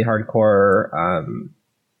really hardcore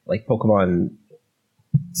like Pokemon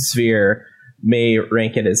sphere may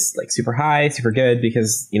rank it as like super high, super good,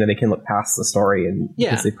 because they can look past the story and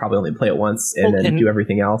because they probably only play it once and then do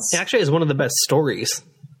everything else. It actually is one of the best stories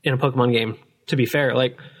in a Pokemon game, to be fair.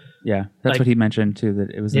 Like, yeah, that's what he mentioned too,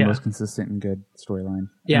 that it was the most consistent and good storyline.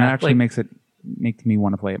 Yeah, and that actually makes me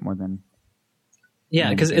want to play it more than.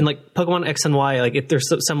 Yeah, because in like Pokemon X and Y, like there's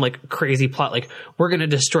some like crazy plot, like we're gonna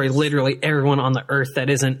destroy literally everyone on the Earth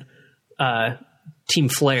that isn't Team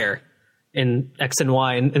Flare in X and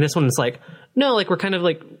Y, and this one is like, no, like we're kind of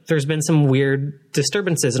like there's been some weird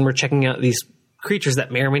disturbances, and we're checking out these creatures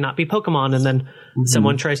that may or may not be Pokemon, and then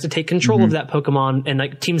someone tries to take control of that Pokemon, and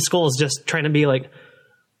like Team Skull is just trying to be like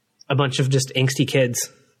a bunch of just angsty kids,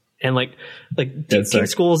 and like Team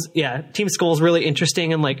Skull's Team Skull's really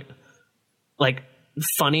interesting and like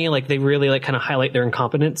funny, like they really like kind of highlight their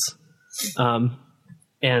incompetence,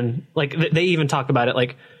 and like they even talk about it,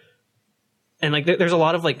 like, and like there's a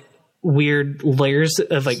lot of like weird layers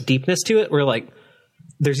of like deepness to it, where like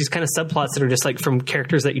there's these kind of subplots that are just like from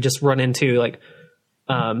characters that you just run into. Like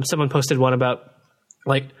someone posted one about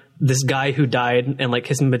like this guy who died, and like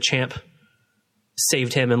his Machamp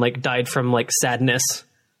saved him and like died from like sadness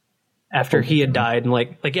after he had died, and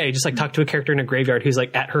like he just like talked to a character in a graveyard who's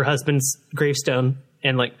like at her husband's gravestone,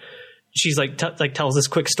 and like she's like tells this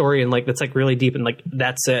quick story and like that's like really deep and like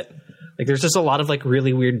that's it. Like there's just a lot of like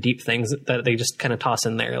really weird deep things that they just kind of toss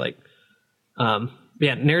in there. Like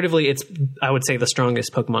yeah, narratively it's I would say the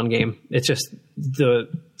strongest Pokemon game. It's just the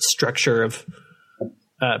structure of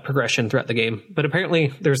progression throughout the game. But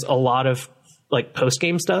apparently there's a lot of like post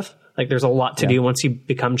game stuff. Like there's a lot to do once you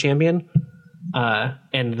become champion.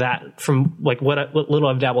 And that from like what little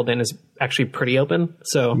I've dabbled in is actually pretty open.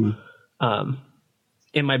 So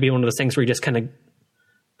it might be one of those things where you just kind of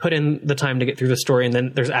put in the time to get through the story, and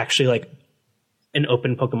then there's actually like an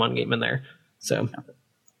open Pokemon game in there. So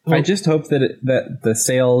I just hope that the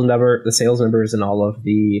sales numbers and all of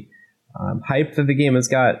the hype that the game has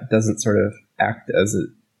got doesn't sort of act as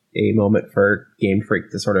a moment for Game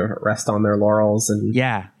Freak to sort of rest on their laurels and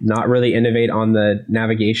not really innovate on the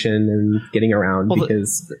navigation and getting around,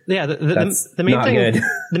 because the main not thing good.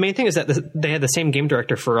 The main thing is that they had the same game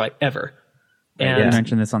director for like ever. And you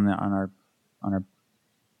mentioned this on our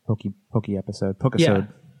Poke episode. Yeah.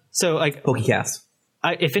 So like Pokecast.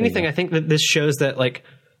 If anything, I think that this shows that like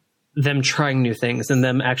them trying new things and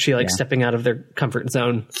them actually like stepping out of their comfort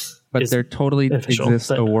zone. But there totally exists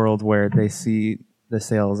a world where they see the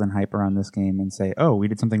sales and hype around this game and say, "Oh, we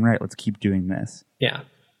did something right. Let's keep doing this." Yeah.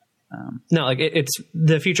 No, like it's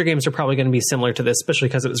the future games are probably going to be similar to this, especially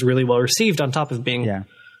because it was really well received on top of being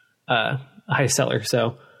a high seller.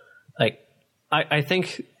 So, like, I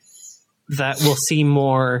think that we'll see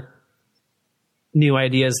more new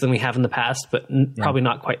ideas than we have in the past, but probably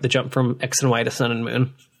not quite the jump from X and Y to Sun and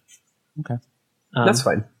Moon. Okay, that's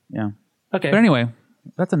fine. Yeah. Okay. But anyway,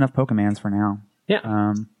 that's enough Pokemans for now.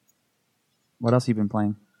 Yeah. What else have you been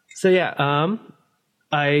playing? So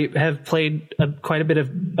I have played quite a bit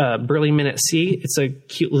of Burly Minute C. It's a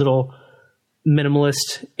cute little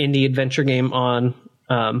minimalist indie adventure game on,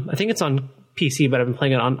 I think it's on PC, but I've been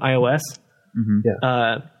playing it on iOS. Mm-hmm.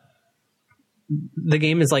 Yeah. The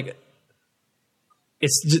game is like,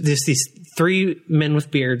 it's just these three men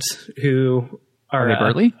with beards who are they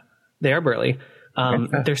burly? They are burly.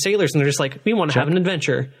 They're sailors, and they're just like, we want to have an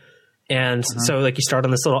adventure. And so like you start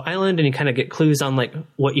on this little island and you kind of get clues on like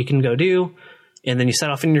what you can go do. And then you set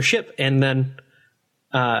off in your ship, and then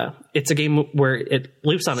it's a game where it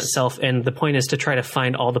loops on itself. And the point is to try to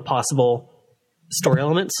find all the possible story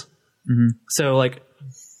elements. Mm-hmm. So like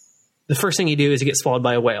the first thing you do is you get swallowed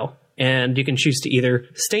by a whale, and you can choose to either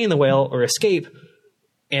stay in the whale or escape.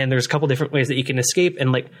 And there's a couple different ways that you can escape.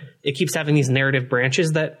 And like, it keeps having these narrative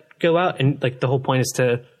branches that go out. And like, the whole point is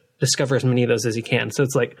to discover as many of those as you can. So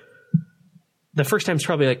it's like, the first time is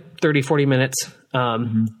probably like 30, 40 minutes.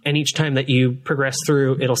 And each time that you progress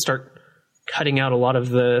through, it'll start cutting out a lot of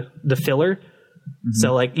the filler. Mm-hmm.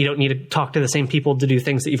 So like, you don't need to talk to the same people to do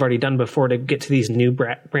things that you've already done before to get to these new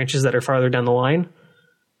branches that are farther down the line.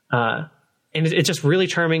 And it's just really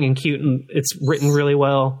charming and cute, and it's written really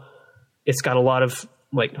well. It's got a lot of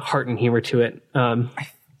like heart and humor to it. I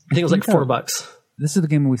think it was like $4. This is the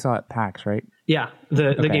game we saw at PAX, right? Yeah.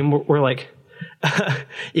 The game where like,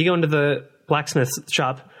 you go into the blacksmith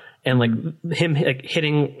shop, and like him like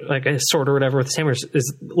hitting like a sword or whatever with his hammer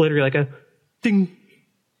is literally like a ding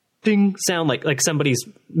ding sound, like somebody's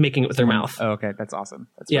making it with their mouth. Oh, okay, that's awesome.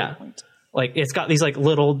 That's like it's got these like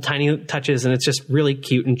little tiny touches, and it's just really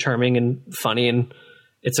cute and charming and funny, and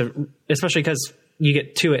especially because you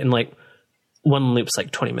get to it in like one loop's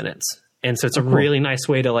like 20 minutes, and so it's a really nice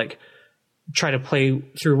way to like try to play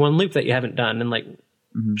through one loop that you haven't done, and like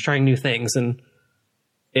trying new things. And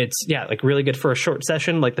it's like really good for a short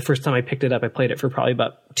session. Like the first time I picked it up, I played it for probably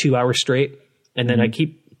about 2 hours straight. And then I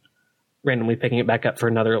keep randomly picking it back up for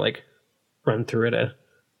another like run through at a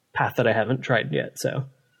path that I haven't tried yet. So,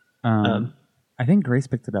 I think Grace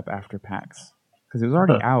picked it up after PAX because it was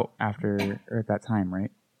already out after or at that time,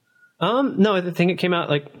 right? No, I think it came out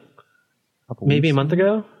like maybe a month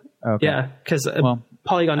ago. Okay. Yeah. Cause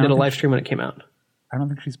Polygon did a live stream when it came out. I don't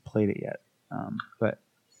think she's played it yet. But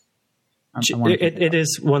it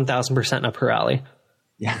is 1000% up her alley.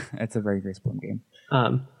 Yeah, it's a very Grace Bloom game.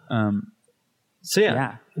 So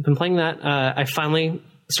I've been playing that. I finally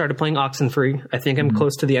started playing Oxenfree. I think I'm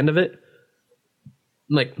close to the end of it.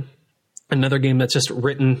 Like another game that's just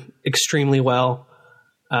written extremely well.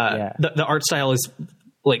 The art style is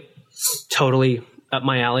like totally up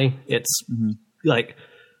my alley. It's like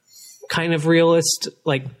kind of realist.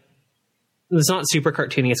 Like it's not super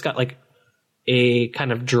cartoony. It's got like a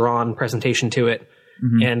kind of drawn presentation to it.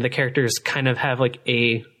 And the characters kind of have like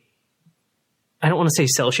I don't want to say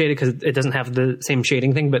cell shaded because it doesn't have the same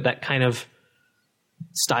shading thing, but that kind of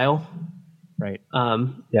style. Right.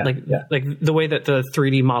 Like the way that the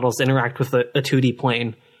 3D models interact with a 2D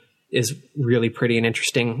plane is really pretty and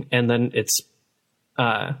interesting. And then it's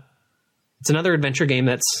it's another adventure game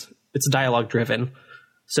it's dialogue driven.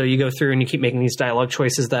 So you go through and you keep making these dialogue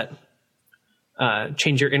choices that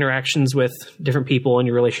change your interactions with different people and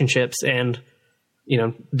your relationships, and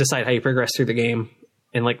decide how you progress through the game.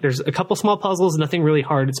 And like, there's a couple small puzzles, nothing really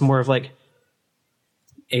hard. It's more of like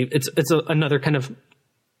another kind of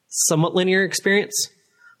somewhat linear experience.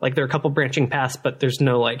 Like, there are a couple branching paths, but there's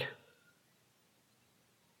no like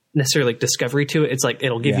necessarily like discovery to it. It's like,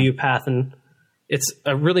 it'll give you a path, and it's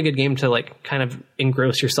a really good game to like kind of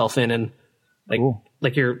engross yourself in, and like, cool.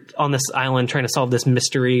 Like you're on this island trying to solve this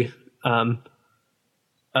mystery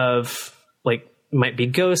of like, might be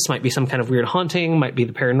ghosts, might be some kind of weird haunting, might be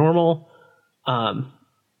the paranormal.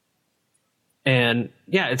 And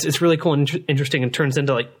yeah, it's really cool and interesting, and turns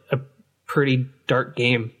into like a pretty dark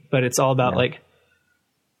game, but it's all about like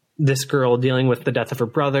this girl dealing with the death of her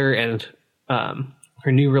brother, and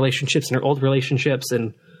her new relationships and her old relationships,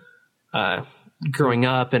 and growing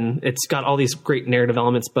up. And it's got all these great narrative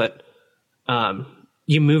elements, but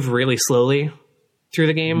you move really slowly through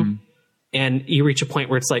the game, and you reach a point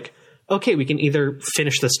where it's like, okay, we can either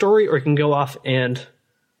finish the story, or we can go off and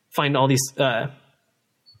find all these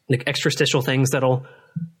like extrastitial things that'll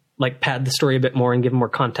like pad the story a bit more and give more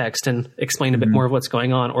context and explain a bit more of what's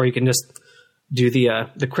going on, or you can just do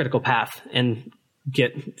the critical path and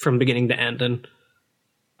get from beginning to end and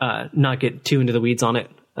not get too into the weeds on it.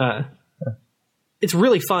 It's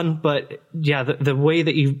really fun, but yeah, the way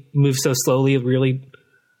that you move so slowly really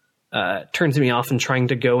turns me off in trying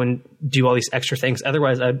to go and do all these extra things.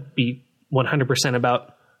 Otherwise, I'd be 100%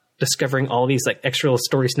 about discovering all these like extra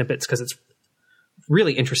story snippets, because it's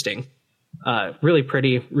really interesting, really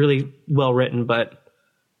pretty, really well written, but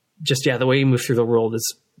just, the way you move through the world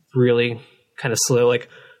is really kind of slow. Like,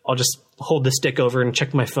 I'll just hold the stick over and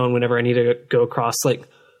check my phone whenever I need to go across like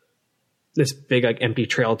this big like empty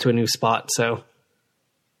trail to a new spot. So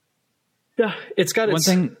yeah, it's got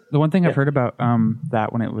the one thing I've heard about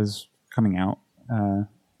that when it was coming out,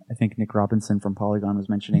 I think Nick Robinson from Polygon was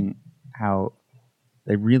mentioning how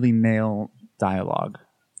they really nail dialogue.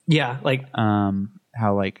 Yeah, like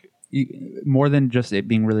how like more than just it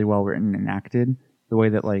being really well written and acted, the way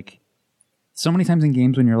that like so many times in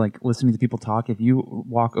games when you're like listening to people talk, if you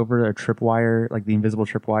walk over a tripwire, like the invisible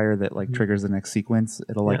tripwire that like triggers the next sequence,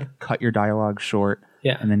 it'll like cut your dialogue short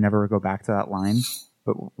and then never go back to that line.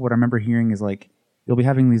 But what I remember hearing is like, you'll be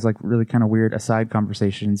having these like really kind of weird aside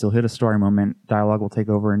conversations. You'll hit a story moment, dialogue will take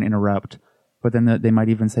over and interrupt. But then they might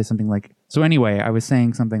even say something like, so anyway, I was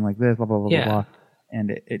saying something like this, blah, blah, blah, blah, blah.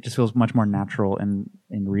 And it just feels much more natural and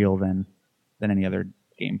real than any other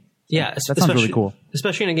game. Yeah. That sounds really cool.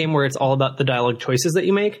 Especially in a game where it's all about the dialogue choices that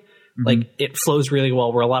you make. Like, it flows really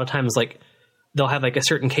well, where a lot of times like they'll have like a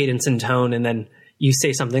certain cadence and tone, and then you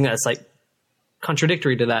say something that's like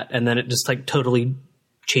contradictory to that, and then it just like totally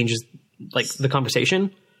changes like the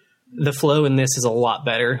conversation. The flow in this is a lot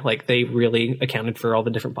better. Like, they really accounted for all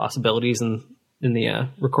the different possibilities in the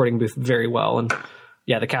recording booth very well. And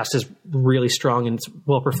yeah, the cast is really strong and it's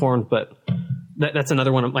well performed. But that's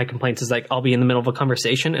another one of my complaints, is like, I'll be in the middle of a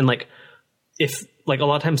conversation, and like, if like a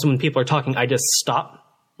lot of times when people are talking, I just stop,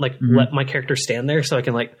 like let my character stand there so I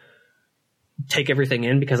can like take everything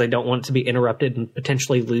in, because I don't want it to be interrupted and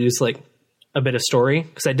potentially lose like a bit of story.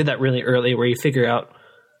 Because I did that really early, where you figure out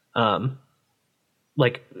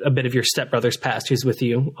like a bit of your stepbrother's past who's with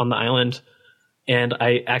you on the island, and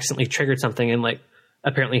I accidentally triggered something, and like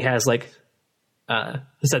apparently has like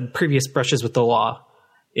said previous brushes with the law,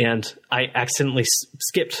 and I accidentally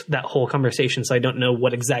skipped that whole conversation, so I don't know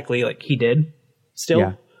what exactly like he did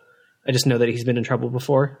still. I just know that he's been in trouble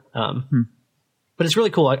before. But it's really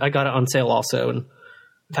cool. I got it on sale also, and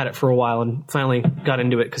I've had it for a while, and finally got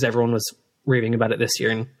into it because everyone was raving about it this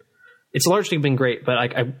year, and it's largely been great. But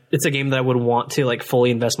it's a game that I would want to like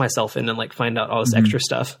fully invest myself in and like find out all this extra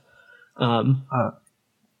stuff.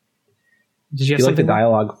 Did you like the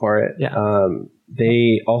dialogue for it? Yeah.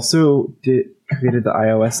 They also created the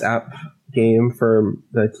iOS app game for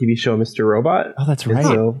the TV show Mr. Robot. Oh, that's right.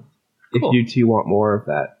 So if you two want more of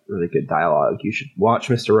that really good dialogue, you should watch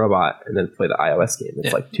Mr. Robot and then play the iOS game.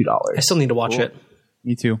 It's like $2. I still need to watch it.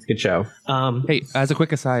 Me too. It's a good show. Hey, as a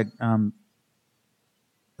quick aside, you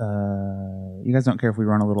guys don't care if we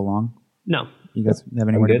run a little long? No. You guys have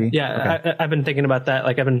anywhere to be? Yeah, okay. I've been thinking about that.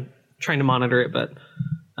 Like, I've been trying to monitor it, but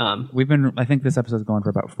I think this episode's going for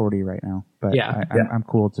about 40 right now. But I'm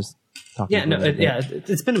cool just talking. Yeah,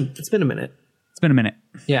 it's been a minute. It's been a minute.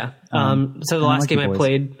 Yeah. So the last game I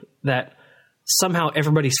played that somehow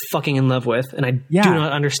everybody's fucking in love with, and I do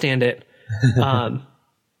not understand it.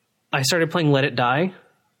 I started playing Let It Die,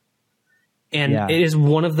 and it is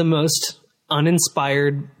one of the most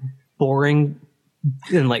uninspired, boring,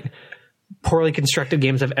 and like poorly constructed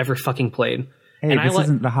games I've ever fucking played. Hey, and this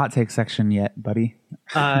isn't the hot take section yet, buddy.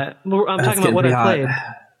 I'm talking about what I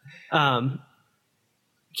played.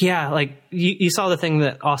 Yeah, like you saw the thing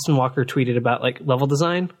that Austin Walker tweeted about like level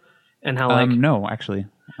design and how like no, actually.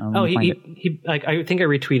 He like I think I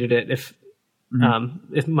retweeted it if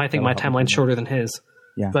I think my timeline's shorter than his.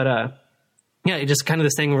 Yeah. But yeah, it just kind of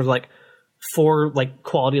this thing where like 4 like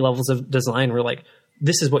quality levels of design where like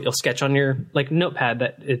this is what you'll sketch on your like notepad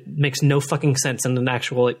that it makes no fucking sense in an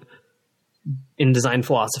actual like in design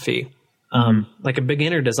philosophy. Like a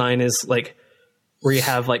beginner design is like where you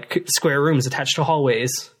have like square rooms attached to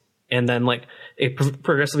hallways, and then like it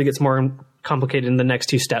progressively gets more complicated in the next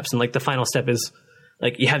 2 steps, and like the final step is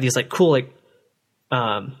like you have these like cool like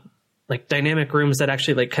dynamic rooms that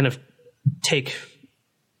actually like kind of take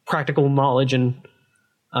practical knowledge and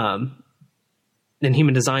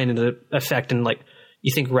human design into effect, and like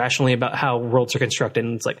you think rationally about how worlds are constructed,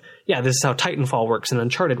 and it's like, yeah, this is how Titanfall works and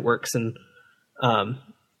Uncharted works, and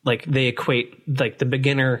like they equate like the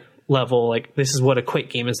beginner level, like this is what a Quake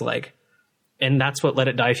game is like, and that's what Let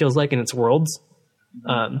It Die feels like in its worlds.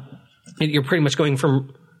 You're pretty much going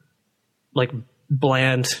from like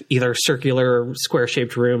bland, either circular or square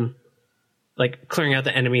shaped room, like clearing out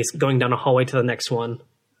the enemies, going down a hallway to the next one.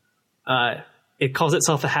 It calls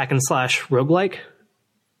itself a hack and slash roguelike,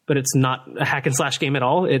 but it's not a hack and slash game at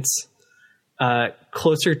all. It's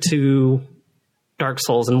closer to Dark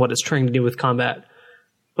Souls and what it's trying to do with combat.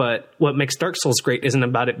 But what makes Dark Souls great isn't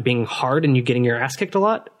about it being hard and you getting your ass kicked a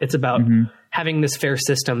lot. It's about having this fair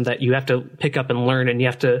system that you have to pick up and learn, and you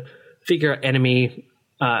have to figure out enemy,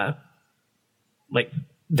 like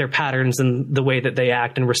their patterns and the way that they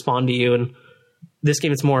act and respond to you. And this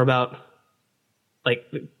game is more about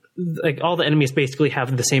like all the enemies basically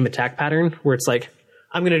have the same attack pattern where it's like,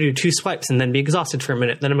 I'm going to do 2 swipes and then be exhausted for a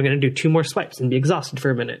minute. Then I'm going to do 2 more swipes and be exhausted for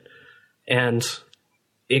a minute. And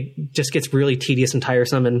it just gets really tedious and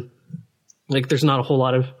tiresome, and like there's not a whole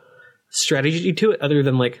lot of strategy to it other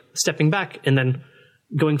than like stepping back and then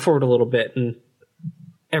going forward a little bit. And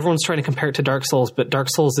everyone's trying to compare it to Dark Souls, but Dark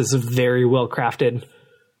Souls is very well crafted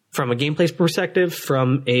from a gameplay perspective,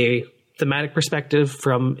 from a thematic perspective,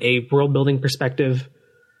 from a world building perspective.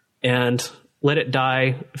 And Let It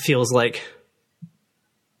Die feels like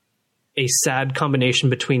a sad combination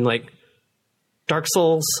between like Dark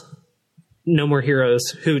Souls, No More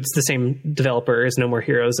Heroes, who it's the same developer as No More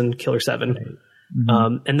Heroes and Killer 7.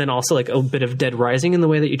 Right. And then also like a bit of Dead Rising in the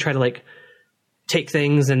way that you try to like take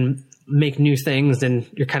things and make new things, and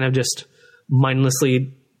you're kind of just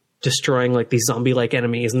mindlessly destroying like these zombie-like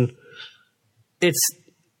enemies. And it's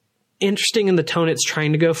interesting in the tone it's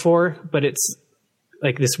trying to go for, but it's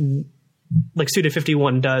like this, like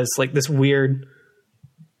Suda51 does, like this weird,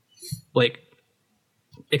 like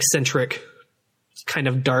eccentric, kind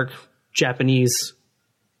of dark Japanese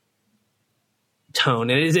tone.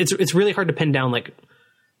 And it's really hard to pin down, like,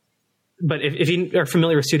 but if you are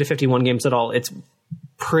familiar with Suda51 games at all, it's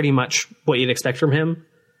pretty much what you'd expect from him.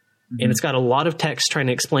 And it's got a lot of text trying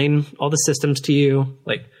to explain all the systems to you.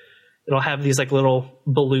 Like it'll have these like little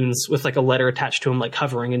balloons with like a letter attached to them, like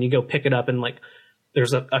hovering, and you go pick it up, and like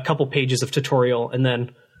there's a couple pages of tutorial, and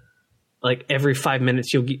then like every 5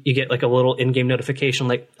 minutes you get like a little in-game notification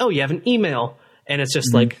like, oh, you have an email, and it's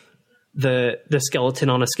just like the skeleton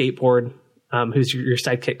on a skateboard, who's your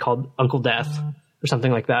sidekick, called Uncle Death or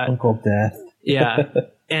something like that. Uncle Death. Yeah.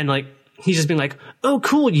 And like he's just being like, oh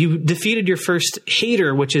cool, you defeated your first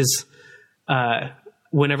hater, which is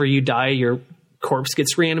whenever you die your corpse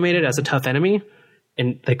gets reanimated as a tough enemy,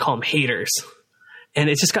 and they call them haters. And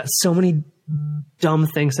it's just got so many dumb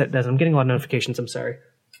things that does. I'm getting a lot of notifications, I'm sorry.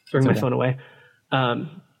 Throwing my phone away.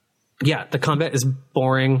 Yeah, the combat is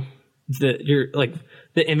boring. The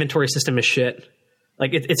inventory system is shit.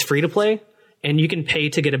 Like it's free to play, and you can pay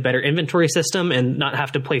to get a better inventory system and not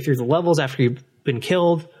have to play through the levels after you've been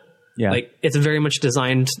killed. Yeah. Like it's very much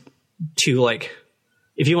designed to, like,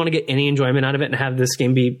 if you want to get any enjoyment out of it and have this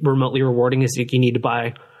game be remotely rewarding, is like you need to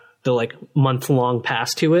buy the like month-long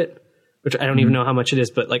pass to it, which I don't even know how much it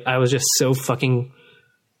is, but like I was just so fucking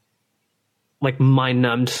like mind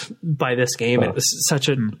numbed by this game. It was such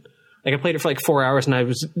a, like I played it for like 4 hours and I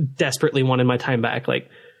was desperately wanted my time back. Like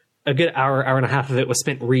a good hour and a half of it was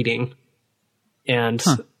spent reading. And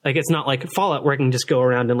like, it's not like Fallout where I can just go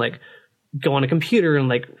around and like go on a computer and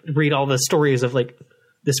like read all the stories of like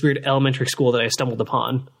this weird elementary school that I stumbled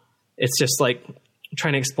upon. It's just like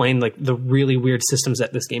trying to explain like the really weird systems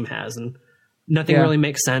that this game has, and nothing really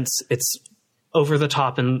makes sense. It's over the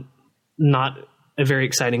top and not a very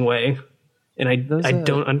exciting way. And I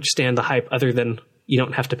don't understand the hype other than you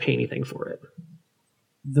don't have to pay anything for it.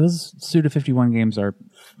 those Suda51 games are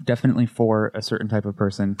definitely for a certain type of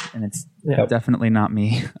person, and it's definitely not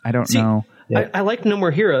me. I don't know. Yeah. I like No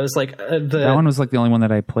More Heroes. Like that one was like the only one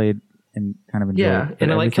that I played and kind of enjoyed. Yeah,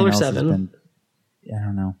 and I like Killer 7. I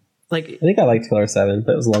don't know. Like I think I liked Killer 7,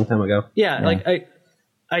 but it was a long time ago. Yeah, like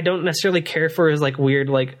I don't necessarily care for his like weird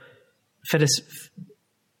like fetish.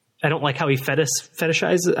 I don't like how he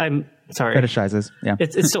fetishizes. I'm sorry. Fetishizes. Yeah,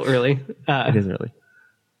 it's still early. It is early.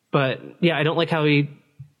 But yeah, I don't like how he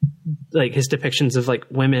like his depictions of like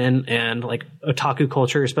women and like otaku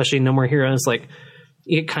culture, especially No More Heroes. Like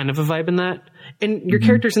you get kind of a vibe in that, and your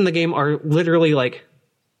characters in the game are literally like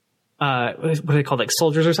what are they called, like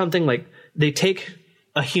soldiers or something. Like they take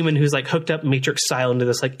a human who's like hooked up Matrix style into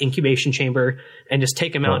this like incubation chamber and just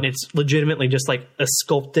take him out, and it's legitimately just like a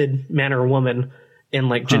sculpted man or woman in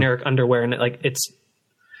like generic underwear, and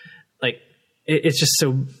it's just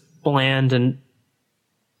so bland and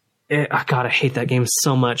God, I hate that game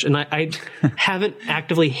so much. And I haven't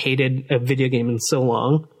actively hated a video game in so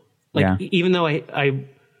long. Like even though I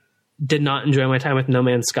did not enjoy my time with No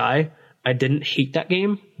Man's Sky, I didn't hate that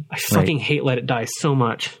game. I fucking hate Let It Die so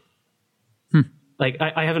much. Like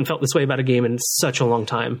I haven't felt this way about a game in such a long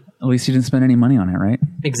time. At least you didn't spend any money on it, right?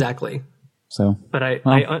 Exactly. So, but I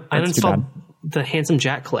uninstalled the Handsome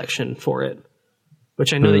Jack collection for it,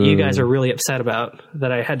 which I know that you guys are really upset about,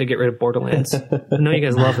 that I had to get rid of Borderlands. I know you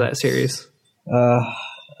guys love that series.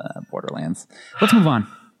 Borderlands. Let's move on.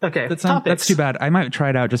 Okay, that's too bad. I might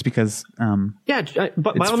try it out just because. But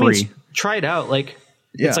by all means, try it out. Like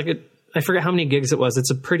it's like I forget how many gigs it was.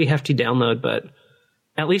 It's a pretty hefty download, but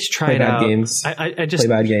at least try it out. Games. I just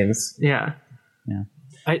play bad games. Yeah.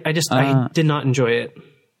 I did not enjoy it.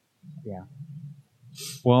 Yeah.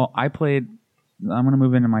 Well, I'm going to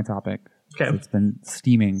move into my topic. Okay. It's been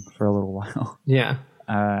steaming for a little while. Yeah.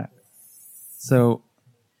 So,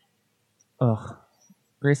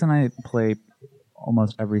 Grace and I play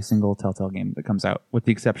almost every single Telltale game that comes out, with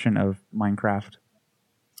the exception of Minecraft.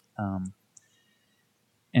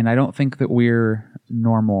 And I don't think that we're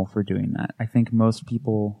normal for doing that. I think most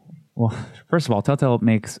people... Well, first of all, Telltale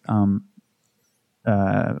makes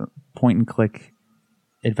point-and-click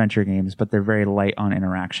adventure games, but they're very light on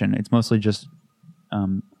interaction. It's mostly just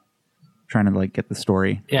trying to like get the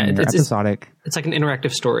story. Yeah, it's episodic. It's like an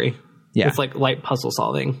interactive story. Yeah, with like light puzzle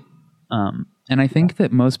solving. And I think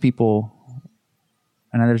that most people,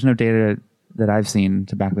 and there's no data that I've seen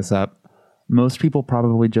to back this up, most people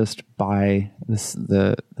probably just buy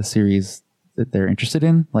the series that they're interested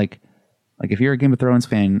in. Like if you're a Game of Thrones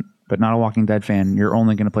fan but not a Walking Dead fan, you're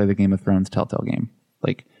only going to play the Game of Thrones Telltale game.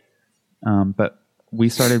 Like, but we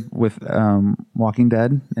started with Walking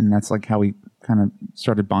Dead, and that's like how we kind of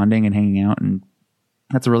started bonding and hanging out, and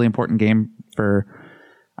that's a really important game for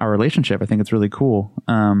our relationship. I think it's really cool.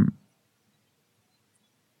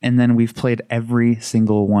 And then we've played every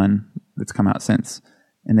single one that's come out since,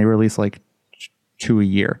 and they release like 2 a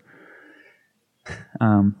year.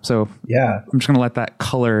 So yeah, I'm just going to let that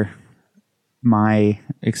color my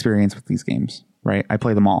experience with these games, right? I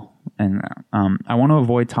play them all, and I want to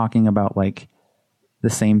avoid talking about like the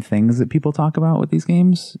same things that people talk about with these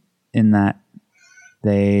games, in that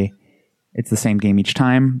it's the same game each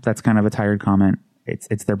time. That's kind of a tired comment.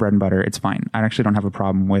 It's their bread and butter. It's fine. I actually don't have a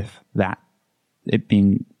problem with that. It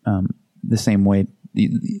being the same way.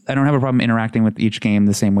 I don't have a problem interacting with each game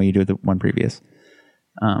the same way you do with the one previous.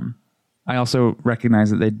 I also recognize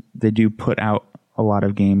that they do put out a lot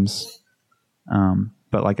of games,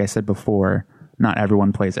 but like I said before, not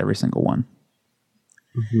everyone plays every single one.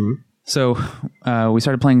 Mm-hmm. So we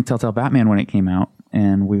started playing Telltale Batman when it came out,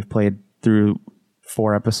 and we've played through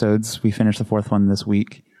 4 episodes. We finished the 4th one this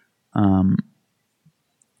week. And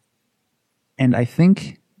I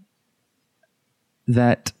think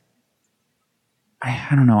that, I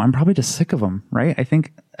don't know, I'm probably just sick of them, right? I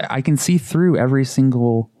think I can see through every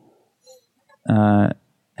single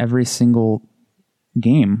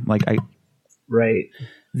game. Like right.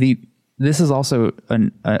 This is also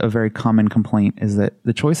a very common complaint, is that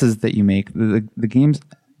the choices that you make, the games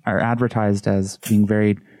are advertised as being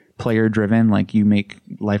very player driven. Like you make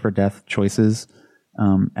life or death choices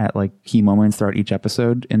at like key moments throughout each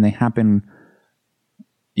episode, and they happen.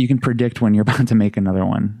 You can predict when you're about to make another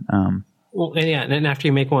one. Well, and after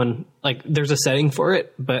you make one, like there's a setting for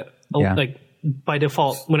it, but like by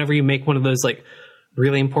default, whenever you make one of those like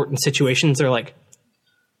really important situations, they're like,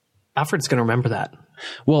 Alfred's going to remember that.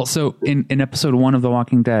 Well, so in episode 1 of The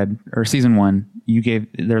Walking Dead, or season 1,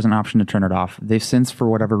 there's an option to turn it off. They've since, for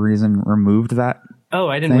whatever reason, removed that. Oh,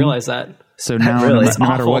 I didn't realize that. So now, really no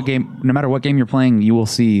matter what game you're playing, you will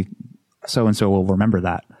see so and so will remember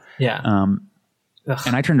that. Yeah.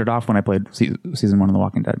 And I turned it off when I played season 1 of The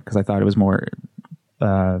Walking Dead because I thought it was more.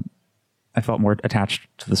 I felt more attached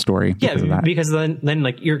to the story. Because then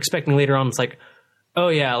like you're expecting later on, it's like, oh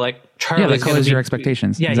yeah, like Charlie. Yeah, that colors your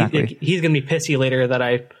expectations. Yeah, exactly. He's gonna be pissy later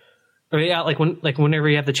that whenever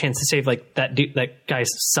you have the chance to save like that guy's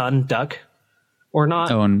son, Duck, or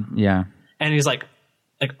not. Oh, and yeah. And he's like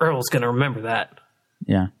Earl's gonna remember that.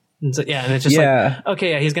 Yeah. And so, and it's just like,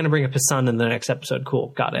 okay, yeah, he's gonna bring up his son in the next episode.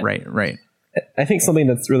 Cool, got it. Right. I think something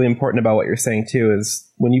that's really important about what you're saying too is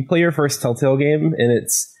when you play your first Telltale game and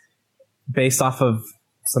it's based off of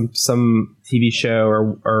some TV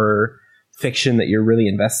show or fiction that you're really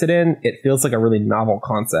invested in, it feels like a really novel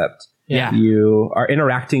concept. Yeah. You are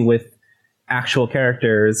interacting with actual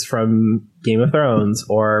characters from Game of Thrones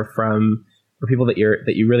or people that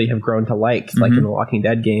you really have grown to like in the Walking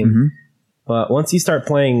Dead game. Mm-hmm. But once you start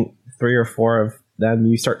playing 3 or 4 of them,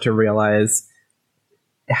 you start to realize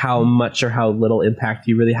how much or how little impact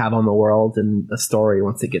you really have on the world and the story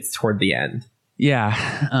once it gets toward the end. Yeah.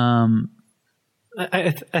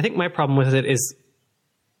 I think my problem with it is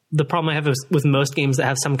the problem I have is with most games that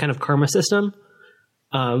have some kind of karma system,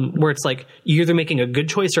 where it's like you're either making a good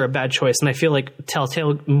choice or a bad choice. And I feel like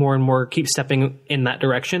Telltale more and more keeps stepping in that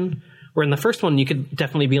direction. Where in the first one, you could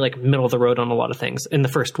definitely be like middle of the road on a lot of things in the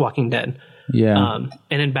first Walking Dead. Yeah.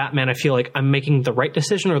 And in Batman, I feel like I'm making the right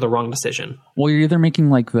decision or the wrong decision. Well, you're either making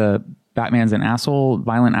like the Batman's an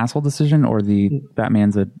violent asshole decision, or the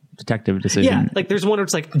Batman's a detective decision. Yeah. Like there's one where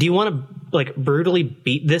it's like, do you want to like brutally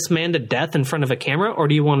beat this man to death in front of a camera, or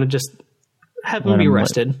do you want to just have him be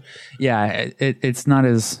arrested? It's not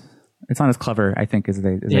as clever, I think, as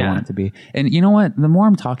they want it to be. And you know what? The more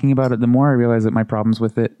I'm talking about it, the more I realize that my problems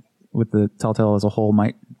with it, with the Telltale as a whole,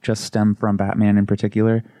 might just stem from Batman in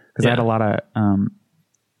particular. Because I had a lot of,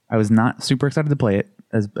 I was not super excited to play it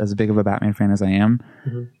as big of a Batman fan as I am.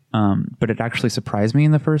 Mm-hmm. But it actually surprised me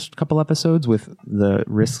in the first couple episodes with the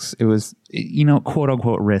risks. It was, quote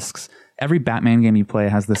unquote risks. Every Batman game you play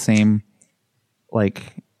has the same,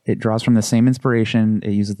 it draws from the same inspiration.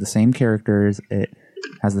 It uses the same characters. It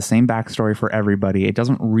has the same backstory for everybody. It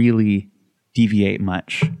doesn't really deviate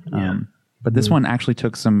much. But this one actually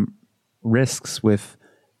took some risks with,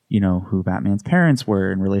 who Batman's parents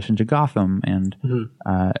were in relation to Gotham and,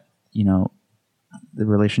 the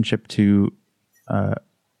relationship to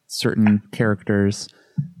certain characters.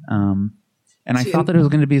 And I thought that it was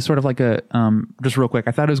going to be sort of like just real quick,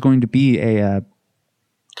 I thought it was going to be a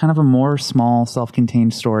kind of a more small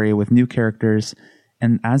self-contained story with new characters.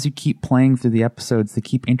 And as you keep playing through the episodes, they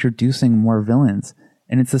keep introducing more villains.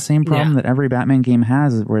 And it's the same problem that every Batman game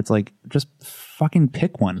has, where it's like, just fucking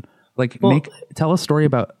pick one. Tell a story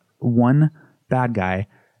about one bad guy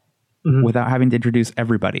without having to introduce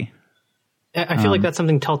everybody. I feel like that's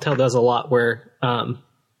something Telltale does a lot, where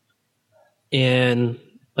in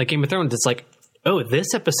like Game of Thrones, it's like, oh,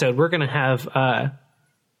 this episode we're going to have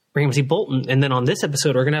Ramsay Bolton, and then on this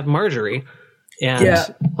episode we're going to have Marjorie.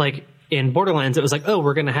 And like in Borderlands, it was like, oh,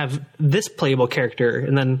 we're going to have this playable character,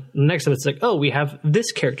 and then the next of it's like, oh, we have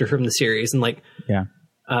this character from the series, and like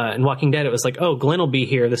in Walking Dead, it was like, oh, Glenn will be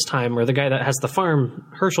here this time, or the guy that has the farm,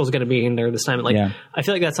 Herschel's going to be in there this time. And I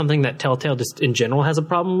feel like that's something that Telltale just in general has a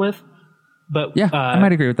problem with. But I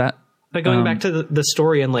might agree with that. But going back to the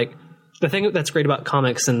story, and like the thing that's great about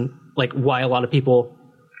comics, and like why a lot of people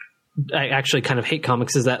actually kind of hate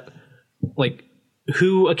comics, is that like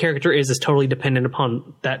who a character is totally dependent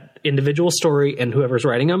upon that individual story and whoever's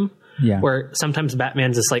writing them. Yeah. Where sometimes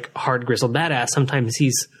Batman's this like hard grizzled badass, sometimes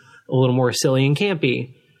he's a little more silly and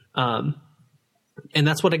campy. And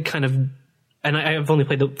that's what I kind of, and I've only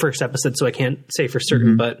played the first episode, so I can't say for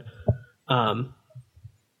certain, but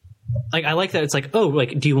like I like that it's like, oh,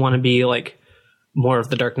 like, do you want to be like more of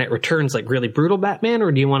the Dark Knight Returns, like really brutal Batman,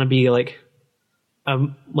 or do you want to be like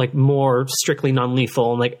more strictly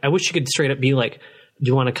non-lethal? And like, I wish you could straight up be like, do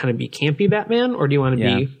you want to kind of be campy Batman, or do you want to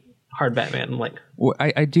be hard Batman? Like, well,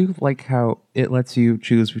 I do like how it lets you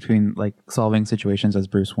choose between like solving situations as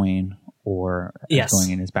Bruce Wayne or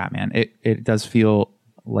going in as Batman. It does feel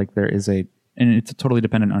like there is and it's totally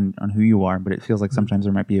dependent on who you are, but it feels like sometimes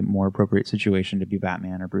there might be a more appropriate situation to be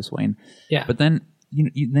Batman or Bruce Wayne. Yeah. But then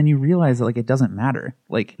then you realize that like it doesn't matter.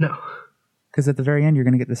 Like, no, because at the very end you're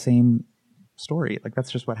going to get the same story. Like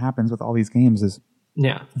that's just what happens with all these games. It's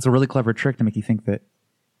a really clever trick to make you think that.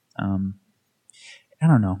 I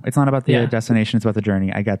don't know. It's not about the destination; it's about the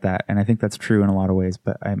journey. I get that, and I think that's true in a lot of ways.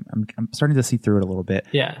 But I'm starting to see through it a little bit.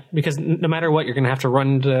 Yeah, because no matter what, you're going to have to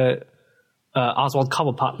run into Oswald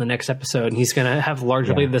Cobblepot in the next episode, and he's going to have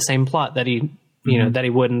largely the same plot that he, that he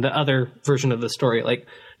would in the other version of the story. Like,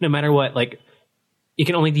 no matter what, like you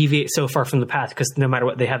can only deviate so far from the path because no matter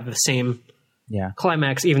what, they have the same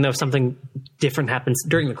climax, even though something different happens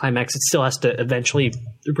during the climax, it still has to eventually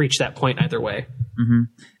reach that point either way. Mm-hmm.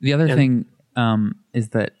 The other thing is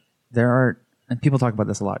that there are, and people talk about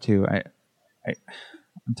this a lot too.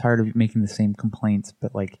 I'm tired of making the same complaints,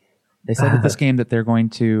 but like they said with this game that they're going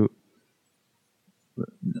to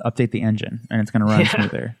update the engine and it's going to run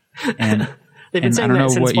smoother. And they've been saying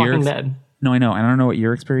that since Walking Dead. No, I know. And I don't know what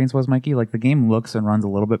your experience was, Mikey. Like the game looks and runs a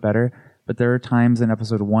little bit better, but there are times in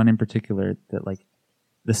episode 1 in particular that like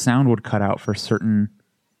the sound would cut out for certain.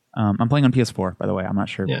 I'm playing on PS4, by the way. I'm not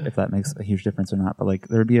sure if that makes a huge difference or not, but like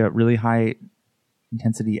there would be a really high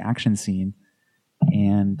intensity action scene,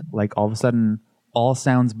 and like all of a sudden, all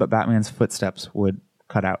sounds but Batman's footsteps would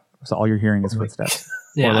cut out. So all you're hearing is footsteps.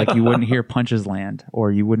 Or like you wouldn't hear punches land,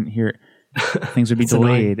 or you wouldn't hear things would be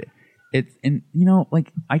delayed. And you know,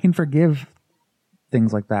 like I can forgive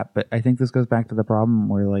things like that, but I think this goes back to the problem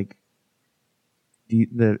where like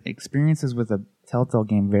the experiences with a Telltale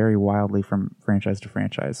game vary wildly from franchise to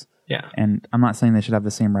franchise. Yeah. And I'm not saying they should have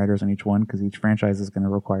the same writers on each one, because each franchise is going to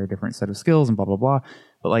require a different set of skills and blah, blah, blah.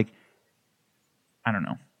 But like, I don't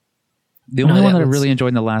know. The only one that I really enjoyed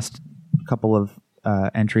in the last couple of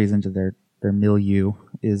entries into their milieu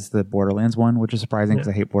is the Borderlands one, which is surprising because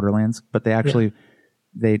I hate Borderlands. But they actually,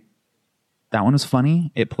 that one was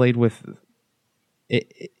funny. It played with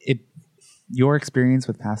it. Your experience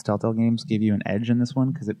with past Telltale games gave you an edge in this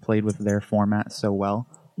one because it played with their format so well.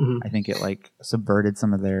 Mm-hmm. I think it like subverted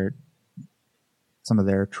some of their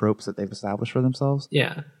tropes that they've established for themselves.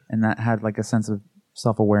 Yeah, and that had like a sense of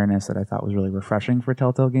self-awareness that I thought was really refreshing for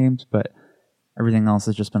Telltale games. But everything else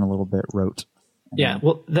has just been a little bit rote. Yeah,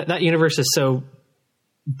 well, that universe is so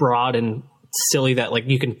broad and silly that like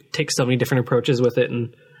you can take so many different approaches with it.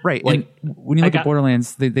 And right, like and when you look at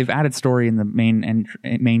Borderlands, they've added story in the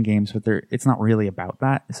main games, but it's not really about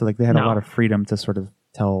that. So like they had a lot of freedom to sort of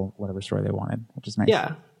tell whatever story they wanted, which is nice.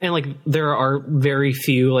 Yeah, and like there are very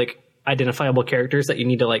few like identifiable characters that you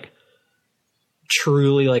need to like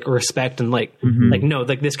truly like respect and like like no,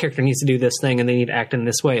 like this character needs to do this thing and they need to act in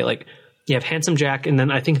this way. Like you have Handsome Jack, and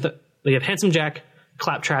then I think that you have Handsome Jack,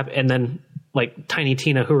 Claptrap, and then like Tiny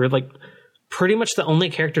Tina, who are like pretty much the only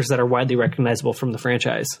characters that are widely recognizable from the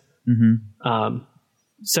franchise. Mm-hmm.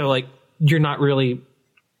 So like you're not really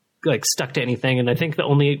like stuck to anything, and I think the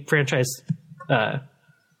only franchise that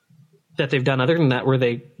they've done other than that where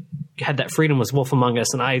they had that freedom was Wolf Among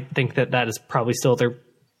Us, and I think that is probably still their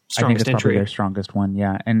strongest I think it's entry. Probably their strongest one,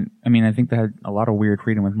 yeah. And I mean, I think they had a lot of weird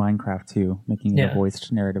freedom with Minecraft too, making it a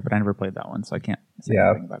voiced narrative, but I never played that one, so I can't say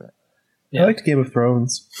anything about it. Yeah. I liked Game of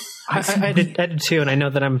Thrones. I did too, and I know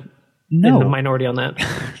that I'm in the minority on that.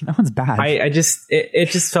 That one's bad. It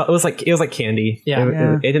just felt it was like candy.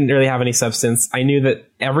 Yeah. It didn't really have any substance. I knew that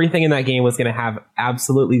everything in that game was going to have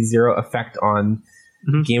absolutely zero effect on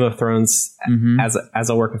Game of Thrones as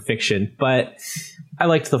a work of fiction. But I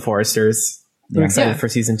liked the Foresters. I'm excited for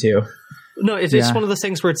season 2. No, it's just one of those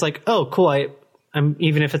things where it's like, oh, cool. I'm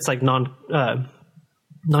even if it's like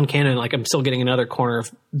non-canon, like I'm still getting another corner of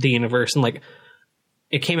the universe, and like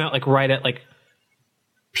it came out like right at like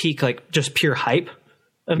peak, like just pure hype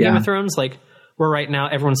of Game of Thrones, like where right now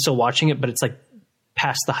everyone's still watching it, but it's like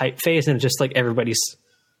past the hype phase and it's just like everybody's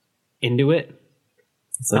into it.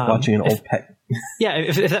 It's like watching an old pet. Yeah,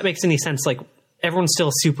 if that makes any sense, like everyone's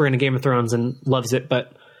still super into Game of Thrones and loves it,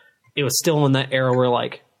 but it was still in that era where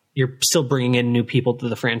like you're still bringing in new people to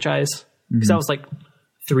the franchise, because that was like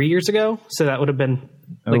 3 years ago, so that would have been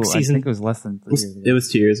like season. I think it was less than 3 years ago. It was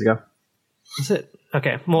 2 years ago. Is it?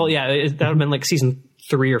 Okay. Well, yeah, that would have been like season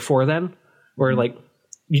 3 or 4 then, where like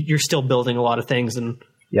you're still building a lot of things and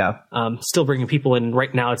still bringing people in.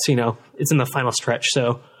 Right now, it's it's in the final stretch,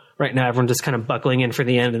 so right now everyone's just kind of buckling in for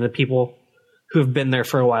the end, and the people who have been there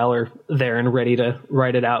for a while are there and ready to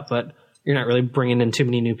ride it out, but you're not really bringing in too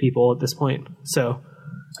many new people at this point. So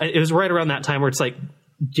it was right around that time where it's like,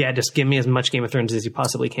 yeah, just give me as much Game of Thrones as you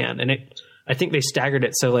possibly can. And I think they staggered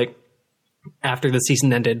it. So like after the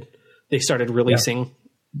season ended, they started releasing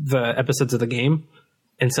the episodes of the game.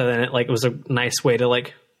 And so then it was a nice way to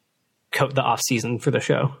like coat the off season for the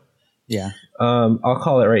show. Yeah. I'll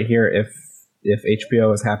call it right here. If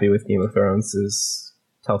HBO is happy with Game of Thrones'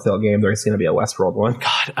 Telltale game, there's going to be a Westworld one.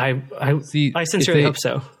 God, I sincerely hope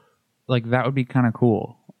so. Like that would be kind of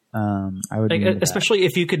cool. I would, especially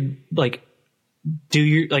if you could like do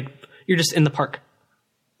your you're just in the park,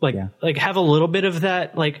 like have a little bit of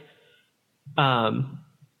that of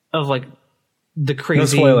like the crazy. No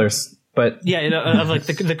spoilers, but of like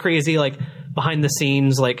the crazy like behind the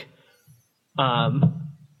scenes and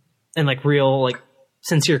like real like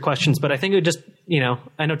sincere questions. But I think it would just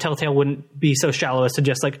I know Telltale wouldn't be so shallow as to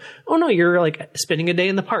just like, oh no, you're like spending a day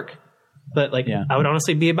in the park. But like, I would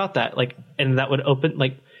honestly be about that. Like, and that would open,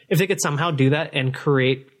 like, if they could somehow do that and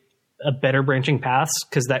create a better branching paths,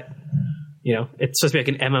 because that, you know, it's supposed to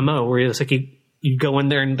be like an MMO where it's like you go in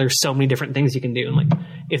there and there's so many different things you can do. And like,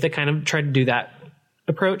 if they kind of try to do that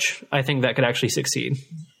approach, I think that could actually succeed.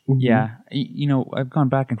 Yeah. You know, I've gone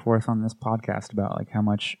back and forth on this podcast about like how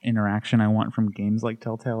much interaction I want from games like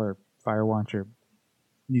Telltale or Firewatch or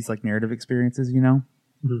these like narrative experiences, you know?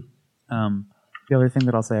 The other thing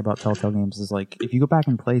that I'll say about Telltale games is like, if you go back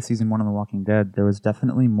and play season 1 of The Walking Dead, there was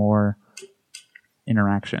definitely more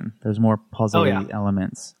interaction. There's more puzzle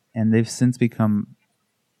elements. And they've since become,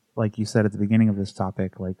 like you said at the beginning of this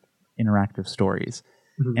topic, like interactive stories.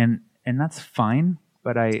 And that's fine,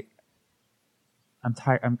 but I'm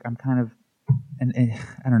tired. I'm kind of, and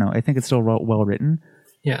I don't know. I think it's still well written.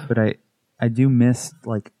 Yeah. But I do miss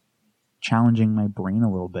like challenging my brain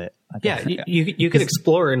a little bit. You could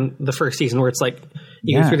explore in the first season where it's like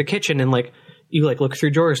you go through the kitchen and like you like look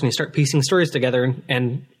through drawers and you start piecing stories together.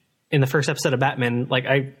 And in the first episode of Batman,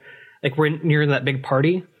 we're near that big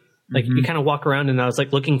party. Like you kind of walk around and I was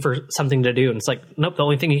like looking for something to do, and it's like, nope, the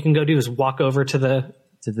only thing you can go do is walk over to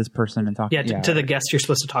this person and talk. To the guest you're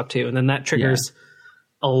supposed to talk to, and then that triggers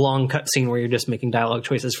a long cutscene where you're just making dialogue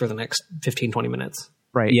choices for the next 15-20 minutes.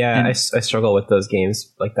 Right. Yeah, and I struggle with those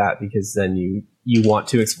games like that because then you want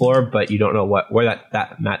to explore, but you don't know where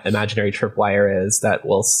that imaginary tripwire is that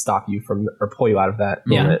will stop you from or pull you out of that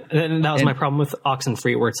moment. And that was my problem with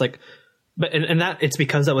Oxenfree, where it's like, but and that it's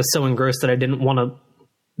because I was so engrossed that I didn't want to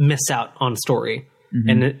miss out on story.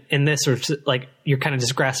 And in this, or like you're kind of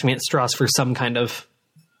just grasping at straws for some kind of,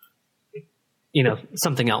 you know,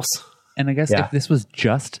 something else. And I guess if this was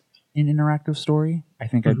just an interactive story, I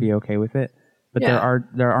think I'd be okay with it. But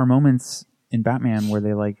there are moments in Batman where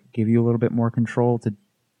they like give you a little bit more control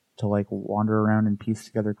to like wander around and piece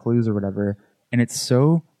together clues or whatever. And it's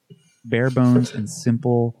so bare bones and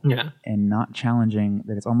simple and not challenging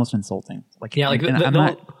that it's almost insulting. Like, I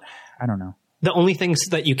don't know. The only things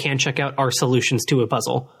that you can check out are solutions to a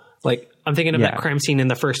puzzle. Like I'm thinking of that crime scene in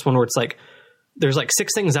the first one where it's like, there's like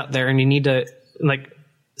 6 things out there and you need to like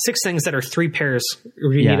 6 things that are 3 pairs.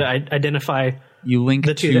 You need to identify. You link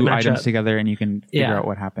the 2 items together and you can figure out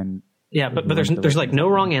what happened. Yeah, but there's like no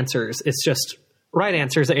wrong answers. It's just right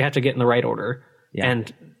answers that you have to get in the right order. Yeah.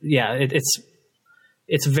 And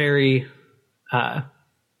it's very I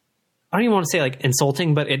don't even want to say like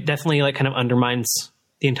insulting, but it definitely like kind of undermines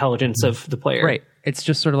the intelligence of the player. Right. It's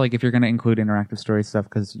just sort of like if you're going to include interactive story stuff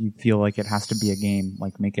because you feel like it has to be a game,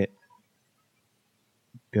 like make it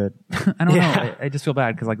good. I don't know. I just feel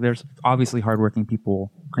bad because like there's obviously hardworking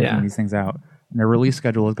people cranking these things out. And their release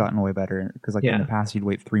schedule has gotten way better because, like in the past, you'd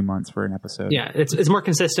wait 3 months for an episode. Yeah, it's more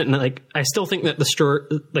consistent, and like I still think that the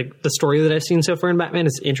story that I've seen so far in Batman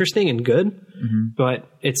is interesting and good, but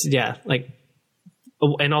it's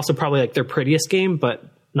and also probably like their prettiest game, but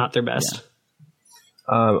not their best.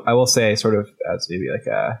 I will say, sort of as maybe like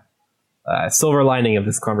a silver lining of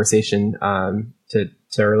this conversation,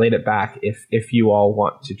 to relate it back, if you all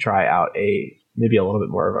want to try out maybe a little bit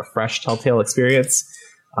more of a fresh Telltale experience.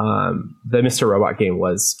 The Mr. Robot game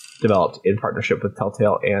was developed in partnership with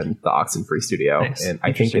Telltale and the Oxenfree studio. Nice. And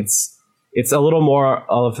I think it's a little more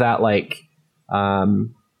of that, like, of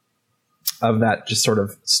that just sort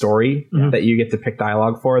of story that you get to pick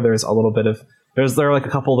dialogue for. There are like a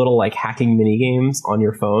couple little like hacking mini games on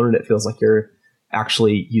your phone, and it feels like you're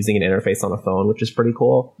actually using an interface on a phone, which is pretty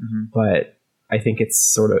cool. But I think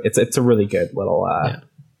it's a really good little, a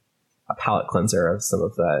palate cleanser of some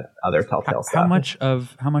of the other Telltale stuff.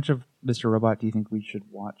 How much of Mr. Robot do you think we should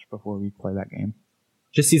watch before we play that game?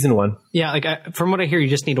 Just season 1. Yeah, like from what I hear, you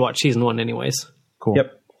just need to watch season 1 anyways. Cool.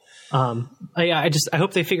 Yep. I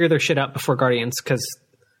hope they figure their shit out before Guardians, because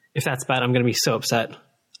if that's bad, I'm going to be so upset.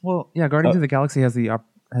 Well, yeah, Guardians of the Galaxy has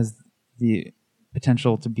the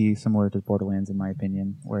potential to be similar to Borderlands, in my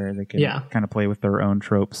opinion, where they can kind of play with their own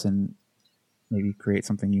tropes and maybe create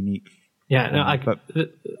something unique. Yeah, no,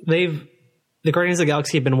 the Guardians of the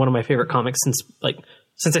Galaxy have been one of my favorite comics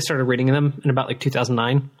since I started reading them in about like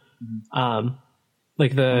 2009.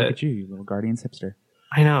 Look at you little Guardians hipster.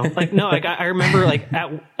 I know. I remember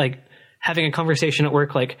having a conversation at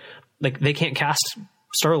work, like they can't cast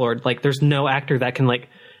Star-Lord. Like there's no actor that can like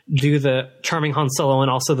do the charming Han Solo and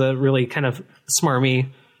also the really kind of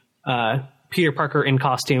smarmy Peter Parker in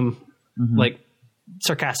costume, like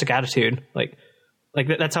sarcastic attitude. Like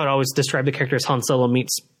that's how I always describe the character as Han Solo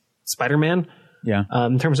meets Spider-Man. Yeah.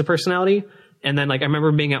 In terms of personality. And then like I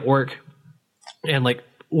remember being at work and like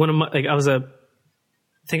one of my I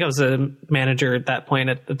think I was a manager at that point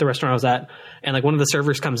at the restaurant I was at, and like one of the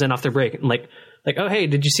servers comes in off their break and like, oh hey,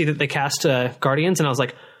 did you see that they cast Guardians? And I was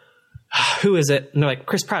like, who is it? And they're like,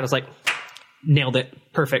 Chris Pratt. I was like, nailed it.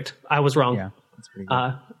 Perfect. I was wrong. Yeah, that's pretty good.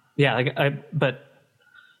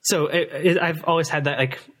 I've always had that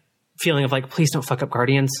like feeling of like, please don't fuck up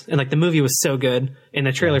Guardians. And like the movie was so good, and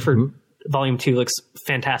the trailer for Volume 2 looks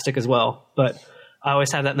fantastic as well. But I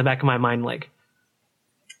always have that in the back of my mind, like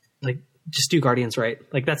just do Guardians right.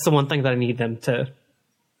 Like that's the one thing that I need them to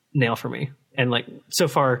nail for me. And like so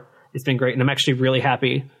far it's been great, and I'm actually really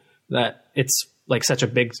happy that it's like such a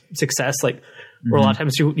big success. Like where a lot of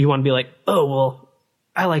times you want to be like, oh well,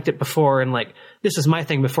 I liked it before, and like this was my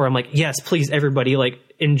thing before. I'm like, yes, please everybody like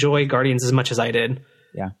enjoy Guardians as much as I did.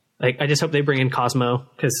 Yeah. Like I just hope they bring in Cosmo,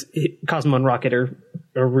 because Cosmo and Rocket are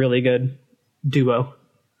a really good duo.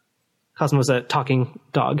 Cosmo's a talking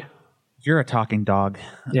dog. You're a talking dog.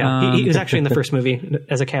 Yeah, he was actually in the first movie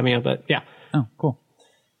as a cameo, but yeah. Oh, cool.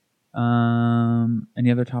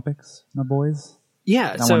 Any other topics, my boys?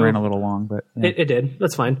 Yeah, that one ran a little long, but yeah. It did.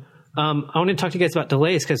 That's fine. I wanted to talk to you guys about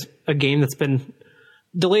delays, because a game that's been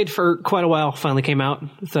delayed for quite a while finally came out,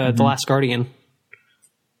 The Last Guardian,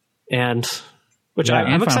 and which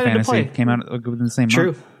I'm excited Fantasy to play. Came out within the same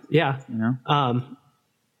True. month. Yeah. You know?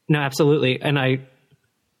 No, absolutely. And I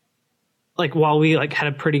like, while we like had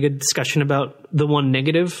a pretty good discussion about the one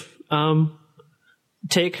negative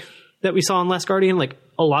take that we saw on Last Guardian, like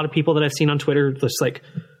a lot of people that I've seen on Twitter just like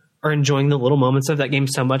are enjoying the little moments of that game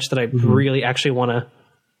so much that I really actually want to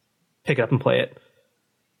pick it up and play it.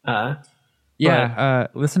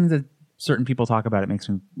 Listening to certain people talk about it makes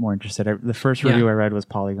me more interested. The first review I read was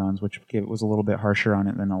Polygon's, which was a little bit harsher on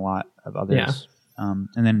it than a lot of others. Yeah.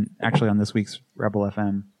 And then actually on this week's Rebel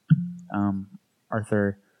FM,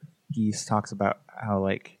 Arthur Geese talks about how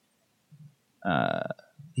like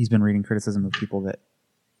he's been reading criticism of people that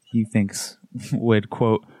he thinks would,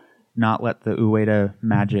 quote, not let the Ueda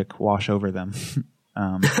magic wash over them.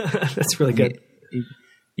 That's really good.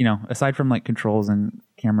 You know, aside from like controls and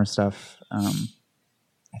camera stuff,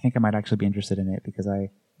 I think I might actually be interested in it, because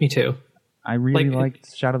Me too. I really liked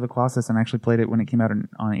Shadow of the Colossus, and actually played it when it came out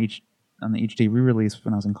on the HD re-release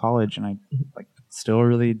when I was in college, and I like still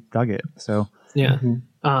really dug it. So yeah,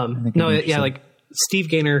 like Steve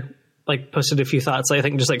Gaynor like posted a few thoughts, I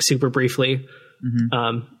think just like super briefly.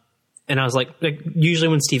 And I was like usually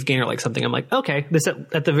when Steve Gaynor likes something, I'm like, okay, this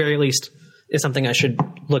at the very least is something I should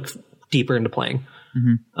look deeper into playing.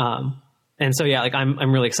 And so yeah, like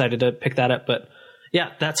I'm really excited to pick that up. But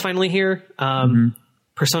yeah, that's finally here.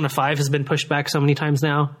 Persona 5 has been pushed back so many times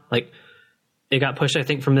now. Like it got pushed, I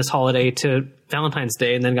think, from this holiday to Valentine's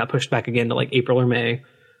Day, and then got pushed back again to like April or May.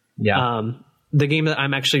 Yeah. The game that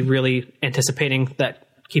I'm actually really anticipating that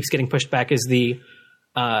keeps getting pushed back is the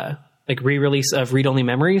like re-release of Read Only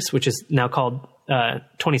Memories, which is now called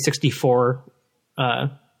 2064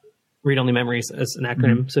 Read Only Memories as an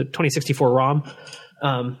acronym. So 2064 ROM.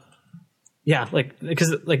 Yeah, like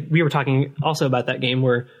because like we were talking also about that game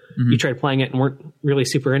where you tried playing it and weren't really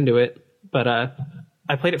super into it, but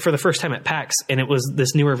I played it for the first time at PAX, and it was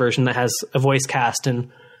this newer version that has a voice cast and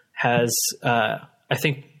has I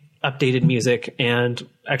think updated music and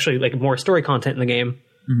actually like more story content in the game.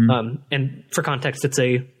 And for context, it's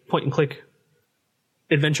a point and click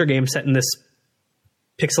adventure game set in this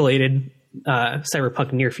pixelated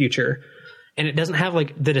cyberpunk near future, and it doesn't have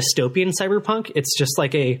like the dystopian cyberpunk. It's just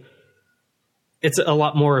like it's a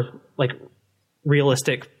lot more like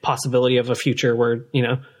realistic possibility of a future where, you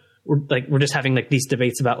know, we're just having like these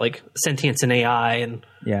debates about like sentience and AI and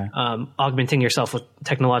augmenting yourself with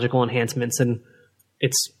technological enhancements, and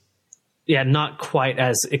it's not quite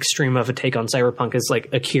as extreme of a take on cyberpunk as like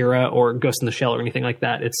Akira or Ghost in the Shell or anything like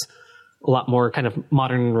that. It's a lot more kind of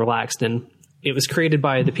modern and relaxed, and it was created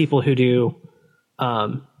by the people who do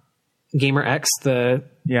Gamer X, the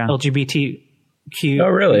LGBTQ. Oh,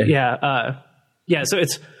 really? Yeah. So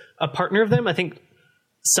it's a partner of them. I think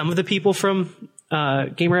some of the people from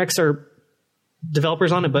Gamer X are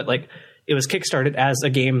developers on it, but like it was kickstarted as a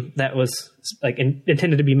game that was like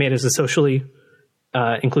intended to be made as a socially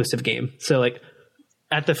inclusive game. So like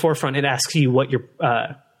at the forefront, it asks you what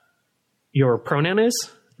your pronoun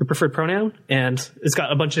is, your preferred pronoun, and it's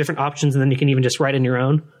got a bunch of different options, and then you can even just write in your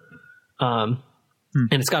own. And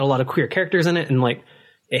it's got a lot of queer characters in it, and like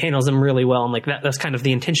it handles them really well, and like that's kind of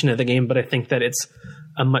the intention of the game. But I think that it's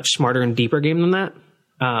a much smarter and deeper game than that.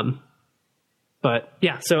 But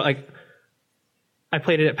yeah, so like I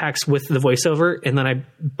played it at PAX with the voiceover, and then I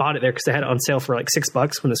bought it there because they had it on sale for like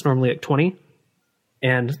 $6 when it's normally like $20.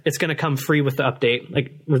 And it's going to come free with the update.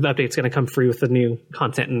 Like with the update's going to come free with the new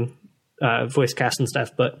content and voice cast and stuff.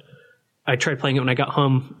 But I tried playing it when I got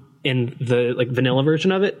home in the like vanilla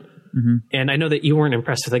version of it. And I know that you weren't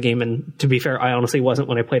impressed with the game. And to be fair, I honestly wasn't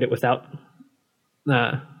when I played it without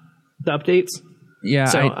the updates. Yeah,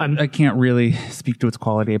 So I can't really speak to its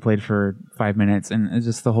quality. I played for 5 minutes, and it's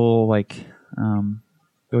just the whole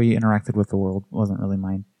the way you interacted with the world wasn't really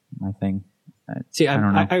my thing. See, I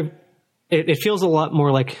don't know. It feels a lot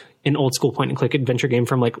more like an old school point and click adventure game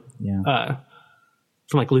from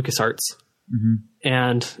LucasArts,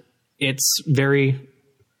 and it's very,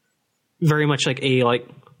 very much like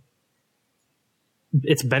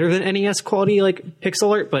it's better than NES quality like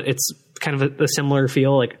pixel art, but it's kind of a similar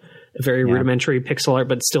feel, like a very rudimentary pixel art,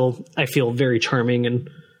 but still I feel very charming and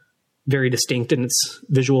very distinct in its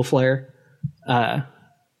visual flair.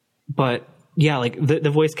 But yeah, like the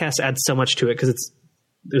voice cast adds so much to it because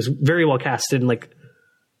it's very well casted, and like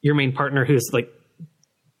your main partner who's like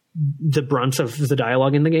the brunt of the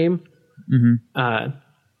dialogue in the game.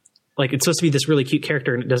 Like it's supposed to be this really cute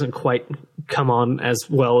character, and it doesn't quite come on as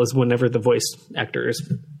well as whenever the voice actor is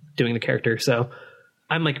doing the character. So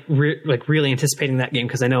I'm really anticipating that game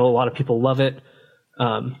because I know a lot of people love it.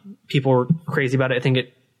 People were crazy about it. I think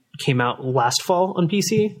it came out last fall on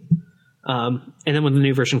PC. And then when the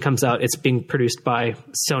new version comes out, it's being produced by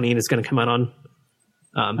Sony and it's going to come out on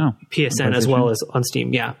PSN as well as on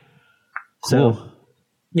Steam. Yeah. Cool. So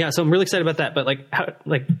yeah, so I'm really excited about that. But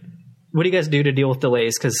what do you guys do to deal with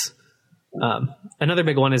delays? Because another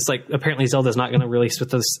big one is apparently Zelda's not going to release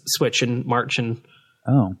with the Switch in March, and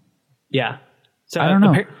yeah. So I don't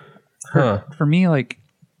know. For me,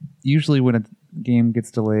 usually when a game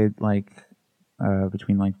gets delayed,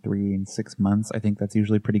 between 3 and 6 months, I think that's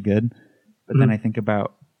usually pretty good. But then I think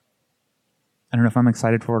about, I don't know if I'm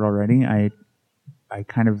excited for it already. I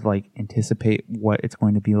kind of anticipate what it's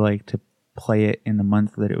going to be like to play it in the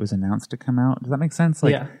month that it was announced to come out. Does that make sense?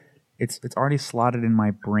 Yeah. It's already slotted in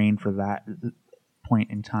my brain for that point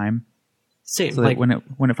in time. Same. So when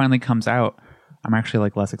it finally comes out, I'm actually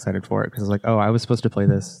less excited for it because it's I was supposed to play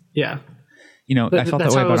this. Yeah. I felt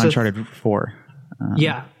that way about Uncharted 4.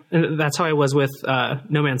 Yeah. And that's how I was with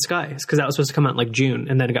No Man's Sky, because that was supposed to come out in June,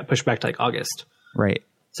 and then it got pushed back to August. Right.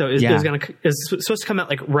 So it was supposed to come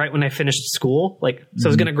out right when I finished school. So I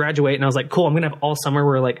was going to graduate, and I was like, cool, I'm going to have all summer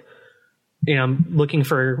where I'm looking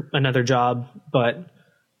for another job, but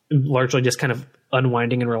largely just kind of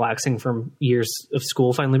unwinding and relaxing from years of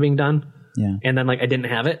school finally being done. Yeah. And then I didn't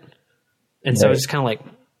have it. And so it was just kind of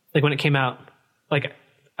when it came out,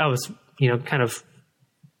 I was, kind of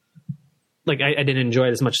I didn't enjoy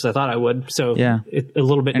it as much as I thought I would. So yeah, a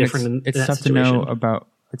little bit different. It's tough to know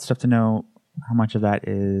it's tough to know how much of that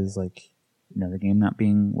is the game not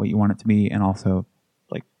being what you want it to be, and also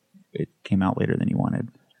it came out later than you wanted.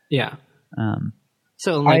 Yeah.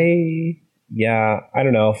 So I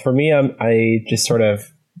don't know. For me, I just sort of,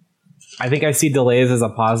 I think I see delays as a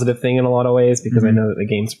positive thing in a lot of ways because I know that the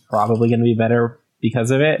game's probably going to be better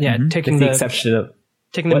because of it. Yeah, taking the exception of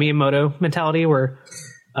the Miyamoto mentality where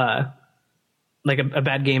a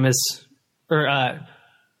bad game is,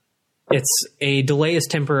 it's a delay is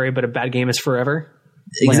temporary, but a bad game is forever.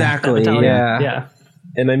 Exactly. Yeah.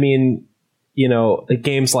 And I mean,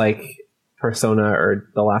 games like Persona or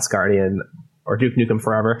The Last Guardian or Duke Nukem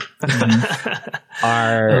Forever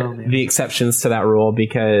are the exceptions to that rule,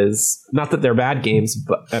 because not that they're bad games,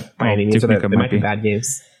 but by any means, they might be bad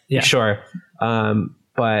games. Yeah. Sure.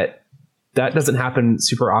 But that doesn't happen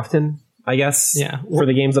super often, I guess. Yeah. For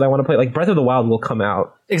the games that I want to play, Breath of the Wild will come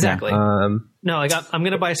out. Exactly. I'm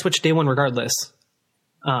going to buy a Switch day one regardless.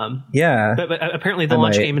 Yeah. But apparently the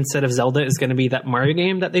launch game instead of Zelda is going to be that Mario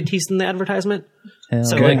game that they teased in the advertisement.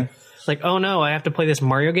 So oh no, I have to play this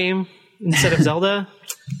Mario game instead of Zelda.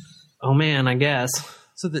 Oh man, I guess.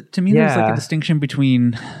 So to me, there's a distinction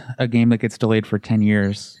between a game that gets delayed for 10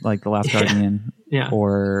 years, like The Last Guardian,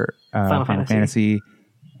 or Final Fantasy,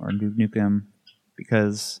 or Duke Nukem,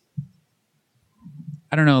 because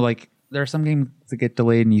I don't know, there are some games that get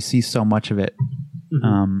delayed and you see so much of it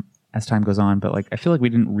as time goes on, but I feel we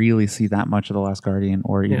didn't really see that much of The Last Guardian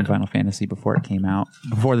or even Final Fantasy before it came out,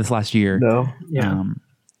 before this last year. No. Yeah.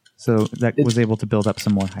 So that was able to build up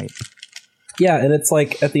some more hype. Yeah, and it's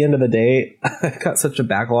at the end of the day, I've got such a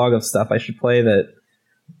backlog of stuff I should play that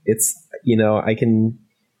it's, I can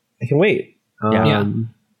wait.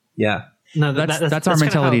 Yeah. No, that's our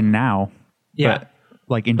mentality now. Yeah.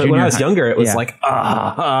 But, in but junior when I was younger, it was yeah.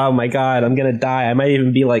 oh my God, I'm going to die. I might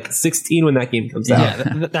even be 16 when that game comes out.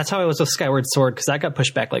 Yeah, that's how I was with Skyward Sword, because that got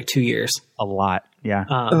pushed back 2 years. A lot, yeah.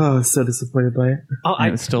 I was so disappointed by it.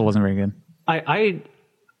 It still wasn't very good. I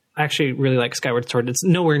actually really like Skyward Sword. It's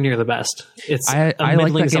nowhere near the best. It's I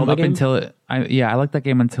liked that game up until it. I liked that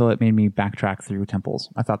game until it made me backtrack through temples.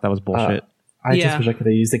 I thought that was bullshit. I just wish I could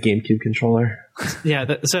have used the GameCube controller.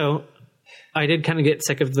 Yeah, so I did kind of get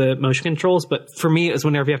sick of the motion controls, but for me, it was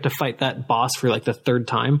whenever you have to fight that boss for the third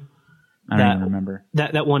time. I don't even remember.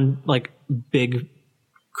 That one like big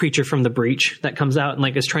creature from the breach that comes out and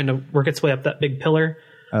like is trying to work its way up that big pillar.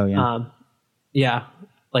 Oh yeah. Yeah.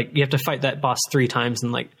 Like you have to fight that boss 3 times,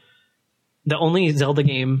 and like the only Zelda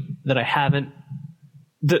game that I haven't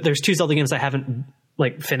there's 2 Zelda games I haven't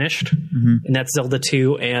like finished, and that's Zelda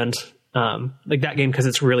 2 and like that game because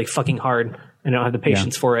it's really fucking hard and I don't have the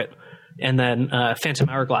patience for it. And then Phantom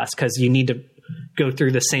Hourglass because you need to go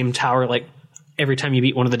through the same tower like every time you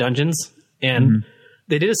beat one of the dungeons. And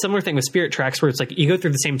they did a similar thing with Spirit Tracks where it's like you go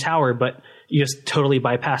through the same tower, but you just totally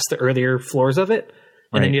bypass the earlier floors of it.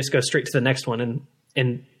 And then you just go straight to the next one. And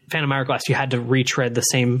in Phantom Hourglass, you had to retread the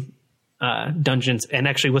same dungeons and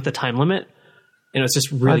actually with the time limit. And it was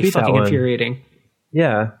just really fucking infuriating.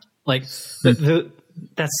 Yeah. Like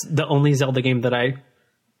that's the only Zelda game that I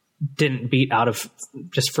didn't beat out of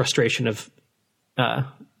just frustration of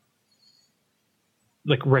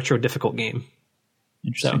like retro difficult game.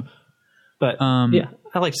 Interesting. So, but yeah,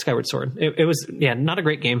 I liked Skyward Sword. It was not a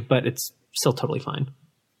great game, but it's still totally fine.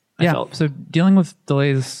 So dealing with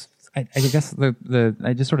delays, I guess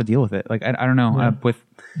I just sort of deal with it. Like I don't know. With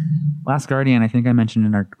Last Guardian, I think I mentioned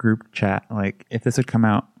in our group chat, like if this had come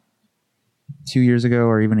out 2 years ago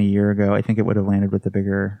or even a year ago, I think it would have landed with a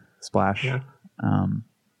bigger splash. Yeah.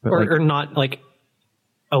 Or not like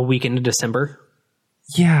a week into December.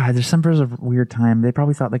 Yeah, December is a weird time. They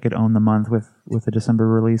probably thought they could own the month with a December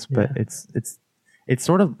release, but it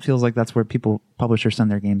sort of feels like that's where publishers send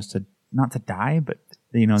their games to, not to die, but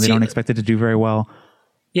they don't expect it to do very well.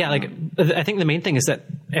 Yeah, like I think the main thing is that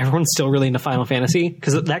everyone's still really into Final Fantasy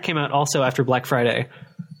because that came out also after Black Friday,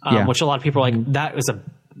 which a lot of people are like, that was a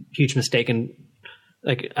huge mistake. And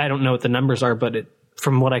like, I don't know what the numbers are, but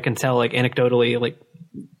from what I can tell, like anecdotally, like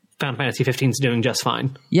Final Fantasy 15 is doing just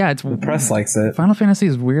fine. Yeah, the press likes it. Final Fantasy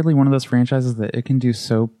is weirdly one of those franchises that it can do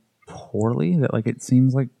so poorly that like it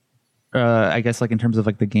seems like I guess like in terms of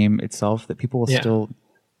like the game itself that people will still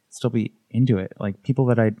be into it. Like people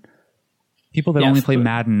that only play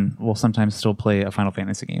Madden will sometimes still play a Final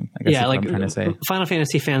Fantasy game. I guess that's what I'm trying to say. Final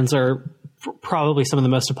Fantasy fans are probably some of the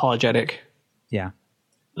most apologetic. Yeah.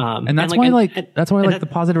 And that's why the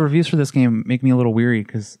positive reviews for this game make me a little weary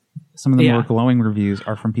because some of the more glowing reviews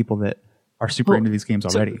are from people that are super into these games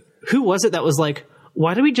already. Who was it that was like,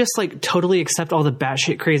 why do we just like totally accept all the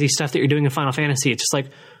batshit crazy stuff that you're doing in Final Fantasy? It's just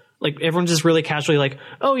like everyone's just really casually like,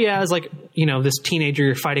 oh yeah, it's like, this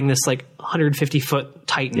teenager fighting this like 150-foot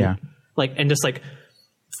Titan. Yeah. Like, and just like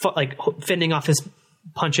fending off his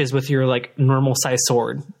punches with your like normal size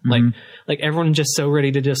sword. Like everyone's just so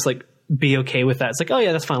ready to just like be okay with that. It's like, oh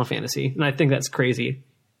yeah, that's Final Fantasy. And I think that's crazy.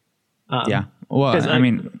 Yeah. Well, I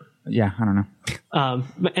mean, yeah, I don't know.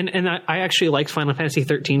 And I actually liked Final Fantasy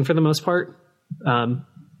 13 for the most part.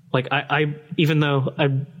 Like I even though I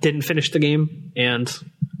didn't finish the game and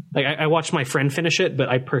like I watched my friend finish it, but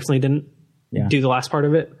I personally didn't do the last part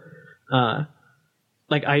of it.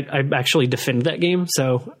 Like I actually defend that game.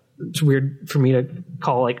 So it's weird for me to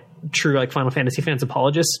call like true, like Final Fantasy fans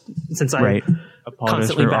apologists since I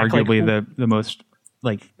constantly back arguably like, the most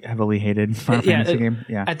like heavily hated Final Fantasy game.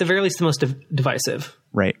 Yeah. At the very least, the most divisive.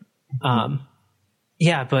 Right.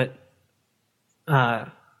 Yeah, but, cause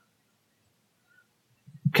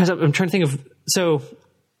I'm trying to think of, so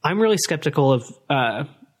I'm really skeptical of,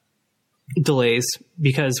 delays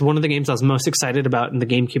because one of the games I was most excited about in the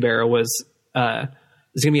GameCube era was,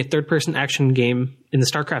 there's going to be a third-person action game in the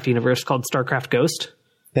StarCraft universe called StarCraft Ghost.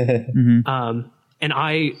 And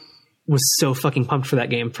I was so fucking pumped for that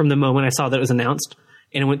game from the moment I saw that it was announced.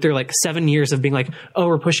 And it went through like 7 years of being like, oh,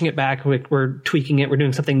 we're pushing it back. We're tweaking it. We're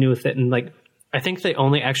doing something new with it. And like, I think they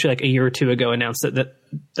only actually like a year or two ago announced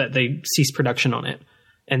that they ceased production on it.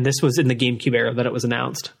 And this was in the GameCube era that it was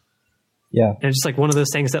announced. Yeah. And it's just like one of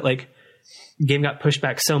those things that like game got pushed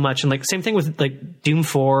back so much. And like same thing with like Doom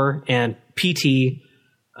 4 and PT,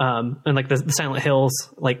 and like the Silent Hills,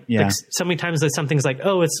 like so many times there's some things like,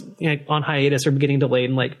 oh, it's on hiatus or getting delayed.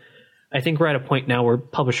 And like, I think we're at a point now where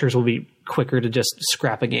publishers will be quicker to just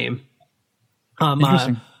scrap a game. Star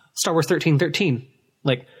Wars 1313.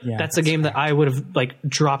 Like that's a game that I would have like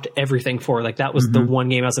dropped everything for. Like that was the one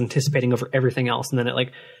game I was anticipating over everything else. And then it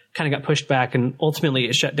like kind of got pushed back and ultimately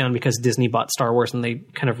it shut down because Disney bought Star Wars and they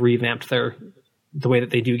kind of revamped the way that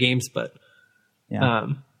they do games. But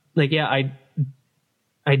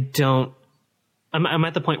I don't, I'm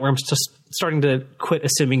at the point where I'm just starting to quit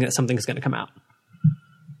assuming that something's going to come out.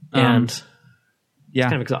 And it's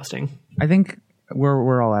kind of exhausting. I think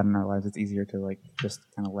we're all at in our lives. It's easier to like just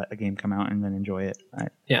kind of let a game come out and then enjoy it.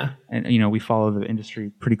 And we follow the industry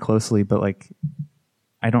pretty closely, but like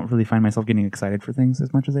I don't really find myself getting excited for things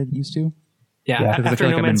as much as I used to. Yeah. After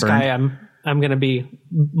No Man's Sky, I'm going to be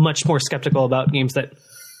much more skeptical about games that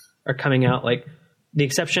are coming out. Like the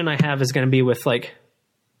exception I have is going to be with like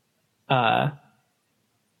Mario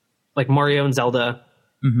and Zelda.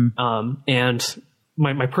 And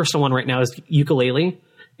my personal one right now is Yooka-Laylee,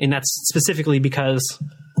 and that's specifically because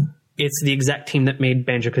it's the exact team that made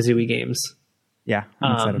Banjo-Kazooie games. Yeah,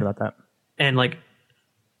 I'm excited about that. And like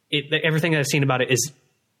everything that I've seen about it is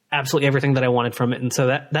absolutely everything that I wanted from it. And so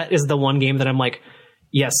that is the one game that I'm like,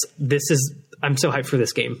 yes, I'm so hyped for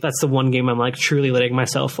this game. That's the one game I'm like truly letting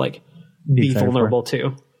myself like be vulnerable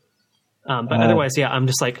to. But otherwise, yeah, I'm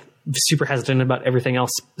just like super hesitant about everything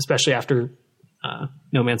else, especially after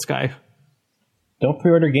No Man's Sky. Don't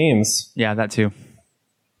pre-order games. Yeah, that too.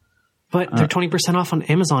 But they're 20% off on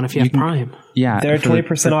Amazon if you have Prime. Yeah, they're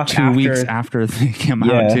 20% off 2 weeks after they come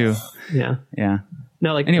out too. Yeah. Yeah.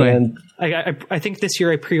 No, like anyway, I think this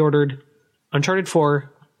year I pre-ordered Uncharted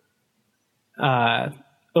 4,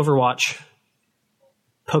 Overwatch,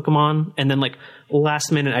 Pokemon, and then like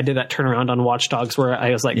last minute I did that turnaround on Watch Dogs where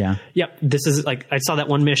I was like, yep, this is like, I saw that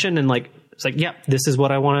one mission and like it's like, yep, this is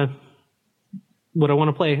what I want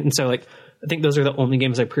to play. And so like I think those are the only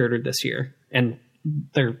games I pre-ordered this year, and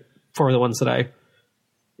they're 4 of the ones that I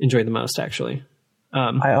enjoyed the most actually.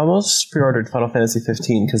 I almost pre-ordered Final Fantasy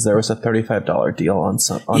 15 because there was a $35 deal on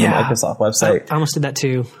the Microsoft website. I almost did that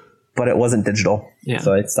too, but it wasn't digital,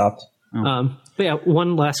 so I stopped. But yeah,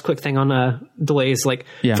 one last quick thing on delays. Like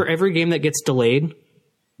for every game that gets delayed,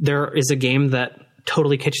 there is a game that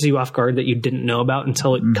totally catches you off guard that you didn't know about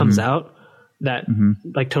until it comes out. That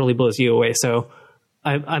like totally blows you away. So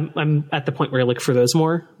I'm at the point where I look for those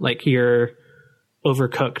more, like your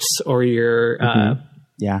Overcooked or your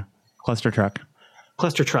Cluster Truck.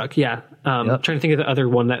 Yeah. Trying to think of the other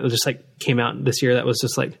one that was just like came out this year that was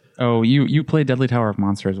just like, oh, you played Deadly Tower of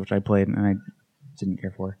Monsters, which I played and I didn't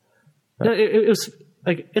care for. No, it was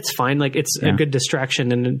like, it's fine. Like it's a good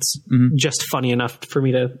distraction and it's just funny enough for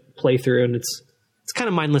me to play through, and it's kind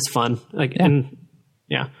of mindless fun. Like,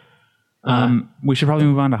 we should probably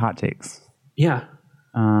move on to hot takes. Yeah.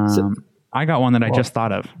 I got one that I just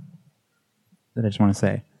thought of that I just want to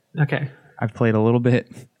say. Okay. I've played a little bit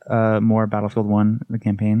more Battlefield 1, the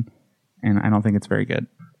campaign, and I don't think it's very good.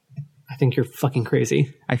 I think you're fucking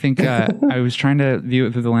crazy. I think I was trying to view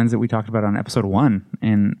it through the lens that we talked about on episode 1,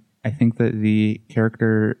 and I think that the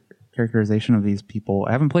characterization of these people,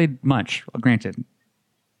 I haven't played much, granted.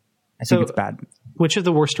 I think it's bad. Which of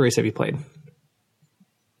the war stories have you played?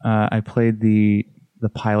 I played the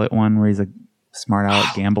pilot one where he's a smart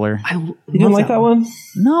aleck gambler. You didn't like that one?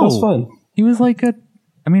 No. That was fun. He was like it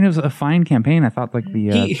was a fine campaign. I thought like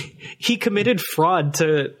he committed fraud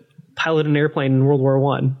to pilot an airplane in World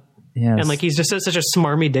War I. Yes. And like he's just such a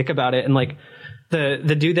smarmy dick about it. And like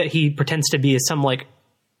the dude that he pretends to be is some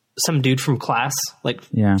dude from class,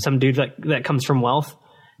 some dude that comes from wealth,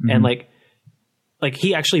 and like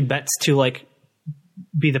he actually bets to like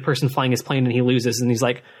be the person flying his plane, and he loses, and he's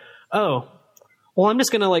like, oh, well, I'm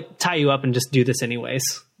just gonna like tie you up and just do this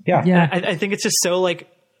anyways. Yeah. I think it's just so like,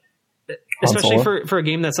 especially for a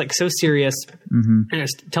game that's like so serious and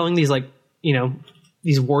it's telling these like,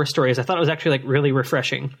 these war stories. I thought it was actually like really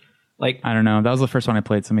refreshing. Like, I don't know. That was the first one I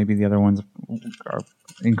played, so maybe the other ones are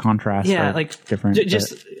in contrast. Yeah, like different.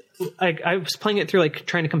 I was playing it through like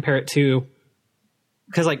trying to compare it to,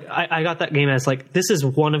 because like I got that game as like, this is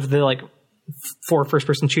one of the like 4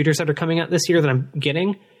 first-person shooters that are coming out this year that I'm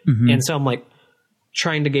getting, and so I'm like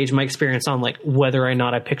trying to gauge my experience on like whether or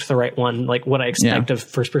not I picked the right one, like what I expect of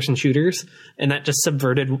first-person shooters, and that just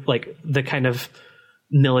subverted like the kind of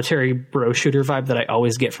military bro shooter vibe that I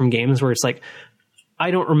always get from games where it's like,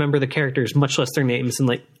 I don't remember the characters, much less their names. And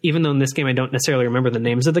like, even though in this game, I don't necessarily remember the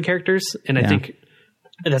names of the characters. And I think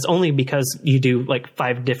that's only because you do like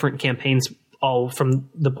 5 different campaigns, all from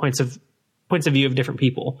the points of view of different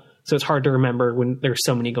people. So it's hard to remember when there's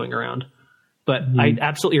so many going around, but I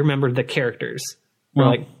absolutely remember the characters.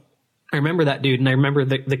 Like, I remember that dude, and I remember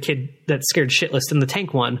the kid that scared shitless in the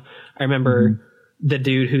tank one. I remember the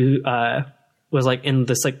dude who, was like in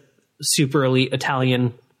this like super elite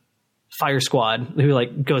Italian fire squad who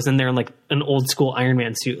like goes in there in like an old school Iron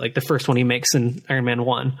Man suit, like the first one he makes in Iron Man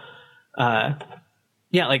 1.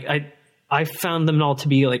 Like I found them all to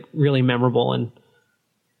be like really memorable, and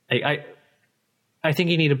I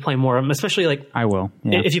think you need to play more of them, especially like I will.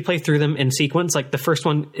 If you play through them in sequence. Like the first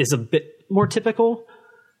one is a bit more typical,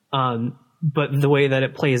 but the way that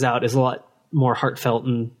it plays out is a lot more heartfelt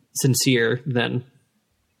and sincere than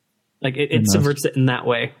like it subverts it in that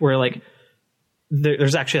way, where like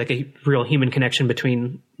there's actually like a real human connection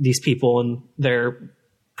between these people, and their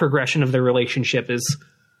progression of their relationship is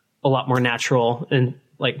a lot more natural, and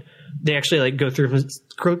Like they actually like go through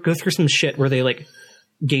some shit where they like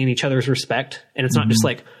gain each other's respect, and it's not just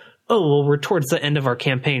like, oh, well, we're towards the end of our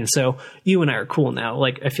campaign, so you and I are cool now.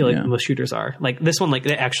 Like I feel like most shooters are. Like this one, like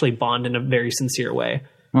they actually bond in a very sincere way.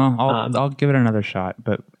 Well, I'll give it another shot,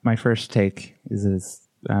 but my first take is it's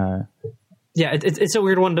a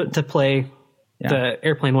weird one to play. Yeah. The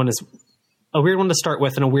airplane one is a weird one to start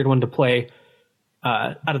with and a weird one to play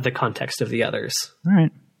out of the context of the others. All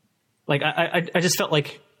right. Like I just felt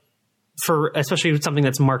like for especially something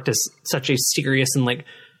that's marked as such a serious and like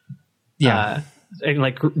and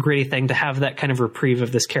like gritty thing, to have that kind of reprieve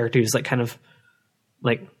of this character who's like kind of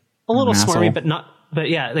like a little smarmy, but not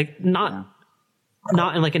in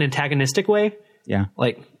like an antagonistic way. Yeah.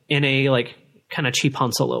 Like in a like kind of cheap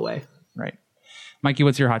Han Solo way. Right. Mikey,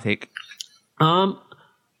 what's your hot take?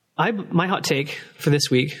 My hot take for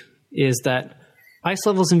this week is that ice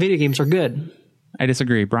levels in video games are good. I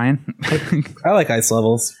disagree. Brian? I like ice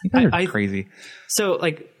levels. You guys are crazy. So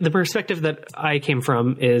like the perspective that I came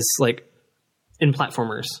from is like in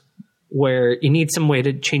platformers where you need some way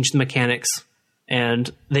to change the mechanics,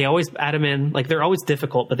 and they always add them in. Like they're always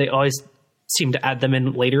difficult, but they always seem to add them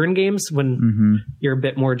in later in games when you're a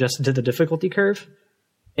bit more adjusted to the difficulty curve.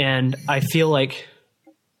 And I feel like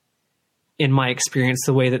in my experience,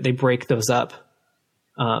 the way that they break those up,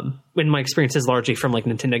 when my experience is largely from like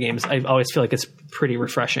Nintendo games, I always feel like it's pretty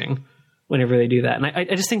refreshing whenever they do that. And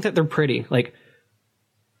I just think that they're pretty like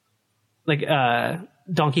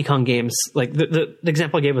Donkey Kong games. Like the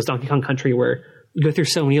example I gave was Donkey Kong Country, where you go through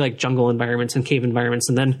so many like jungle environments and cave environments,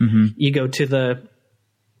 and then you go to the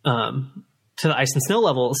ice and snow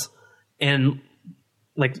levels, and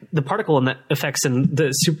like the particle and that effects in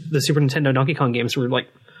the Super Nintendo Donkey Kong games were like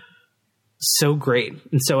so great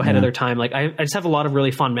and so ahead of their time. Like I just have a lot of really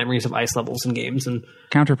fond memories of ice levels in games. And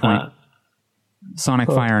counterpoint, Sonic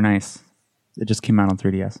Fire and Ice. It just came out on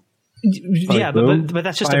 3DS. Yeah, but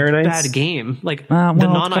that's just a bad game. Like the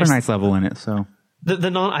non-ice, it's got an ice level in it, so the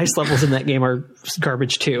non-ice levels in that game are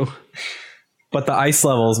garbage too. But the ice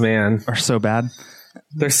levels, man, are so bad.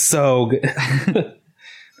 They're so good.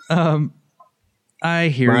 I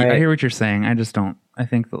hear what you're saying. I just don't. I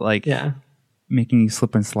think that like making you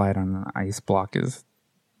slip and slide on the ice block is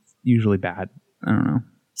usually bad. I don't know.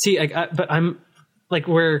 See, but I'm like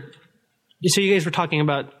so you guys were talking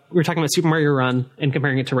about Super Mario Run and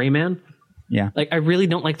comparing it to Rayman. Yeah. Like I really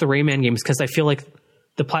don't like the Rayman games because I feel like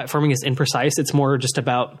the platforming is imprecise. It's more just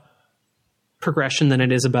about progression than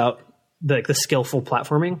it is about the skillful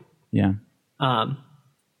platforming. Yeah.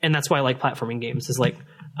 And that's why I like platforming games, is like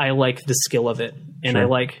I like the skill of it, and I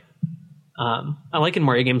like in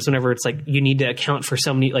Mario games whenever it's like you need to account for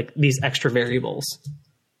so many like these extra variables.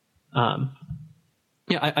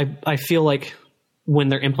 I feel like when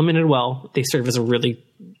they're implemented well, they serve as a really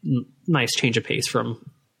nice change of pace from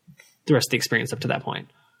the rest of the experience up to that point.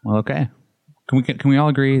 Well, okay. Can we all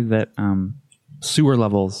agree that sewer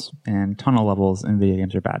levels and tunnel levels in video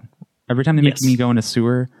games are bad? Every time they make me go in a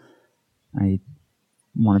sewer, I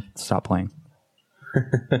want to stop playing.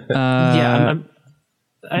 I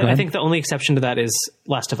think the only exception to that is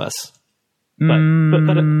Last of Us. But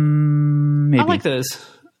maybe. I like those.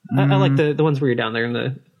 I like the ones where you're down there in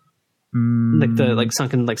the the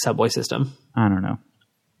sunken like subway system. I don't know.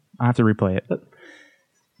 I'll have to replay it.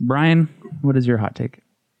 Brian, what is your hot take?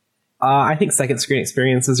 I think second screen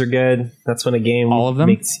experiences are good. That's when a game all of them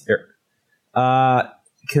makes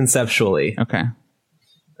conceptually. Okay.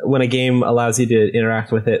 When a game allows you to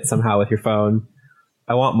interact with it somehow with your phone.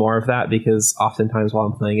 I want more of that because oftentimes while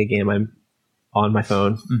I'm playing a game, I'm on my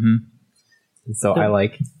phone. And so I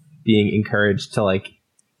like being encouraged to like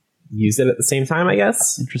use it at the same time, I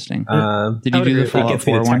guess. Interesting. Did you do the Fallout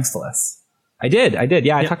 4 one? I did.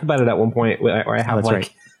 Yeah, I talked about it at one point where I have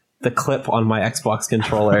the clip on my Xbox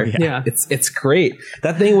controller. It's great.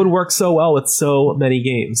 That thing would work so well with so many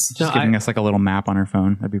games. Just giving us like a little map on our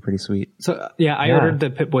phone. That'd be pretty sweet. So I ordered the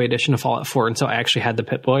Pip-Boy edition of Fallout 4, and so I actually had the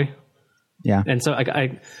Pip-Boy. Yeah. And so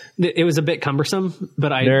it was a bit cumbersome,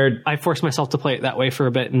 but I forced myself to play it that way for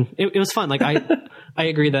a bit, and it was fun. Like I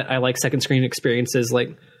agree that I like second screen experiences,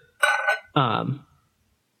 like the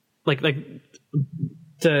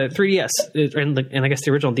 3DS and I guess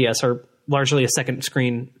the original DS are largely a second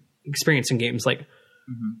screen experience in games. Like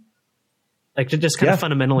just kind of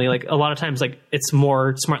fundamentally, like a lot of times, like it's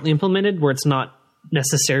more smartly implemented where it's not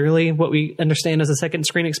necessarily what we understand as a second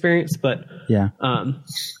screen experience, but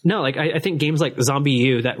no, like I think games like Zombie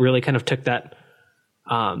U that really kind of took that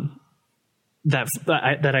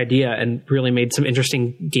that idea and really made some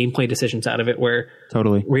interesting gameplay decisions out of it, where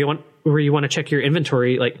you want to check your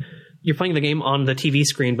inventory, like you're playing the game on the TV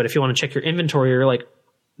screen, but if you want to check your inventory or like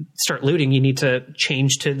start looting, you need to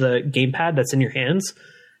change to the gamepad that's in your hands,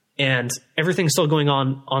 and everything's still going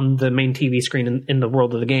on the main TV screen in the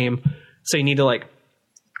world of the game. So you need to like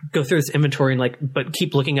go through this inventory and like, but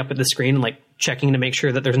keep looking up at the screen and like checking to make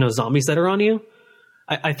sure that there's no zombies that are on you.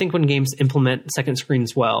 I think when games implement second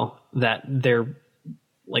screens well, that they're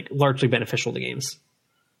like largely beneficial to games.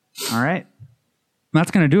 All right.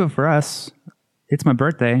 That's going to do it for us. It's my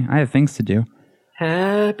birthday. I have things to do.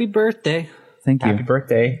 Happy birthday. Thank you. Happy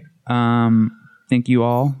birthday. Thank you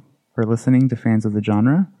all for listening to Fans of the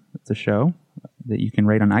Genre. It's a show that you can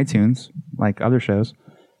rate on iTunes like other shows.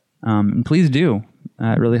 And please do.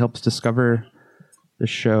 It really helps discover the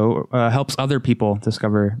show, helps other people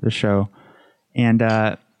discover the show. And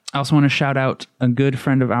I also want to shout out a good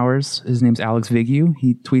friend of ours. His name's Alex Vigu.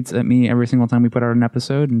 He tweets at me every single time we put out an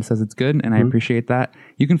episode and says it's good, and I appreciate that.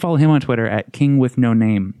 You can follow him on Twitter at King with No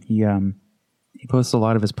Name. He posts a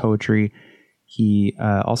lot of his poetry. He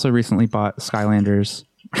also recently bought Skylanders,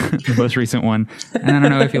 the most recent one, and I don't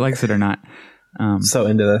know if he likes it or not. So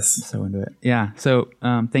into this. So into it. Yeah. So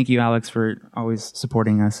thank you, Alex, for always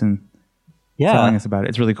supporting us and telling us about it.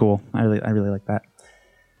 It's really cool. I really like that.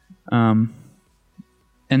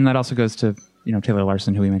 And that also goes to, Taylor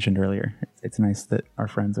Larson, who we mentioned earlier. It's nice that our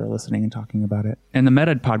friends are listening and talking about it. And the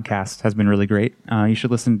Meta podcast has been really great. You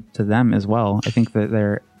should listen to them as well. I think that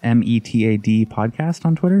they're METAD podcast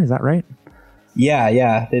on Twitter. Is that right?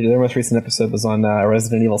 Yeah. Their most recent episode was on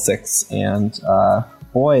Resident Evil 6. And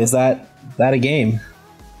boy, is that a game.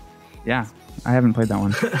 Yeah, I haven't played that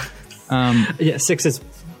one. Yeah, 6 is...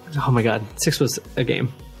 Oh my god, 6 was a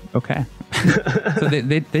game. Okay. So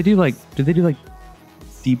they do like... Do they do like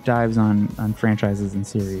deep dives on franchises and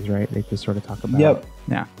series, right? They just sort of talk about... Yep.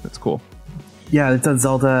 Yeah, that's cool. Yeah, they've done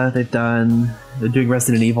Zelda. They're doing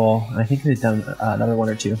Resident Evil. I think they've done another one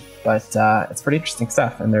or two. But it's pretty interesting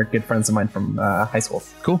stuff, and they're good friends of mine from high school.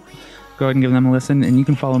 Cool. Go ahead and give them a listen, and you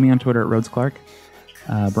can follow me on Twitter at Rhodes Clark.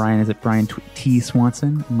 Brian is at Brian T.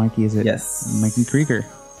 Swanson. And Mikey is at Mikey Krieger.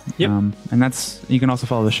 Yep. And you can also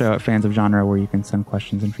follow the show at Fans of Genre, where you can send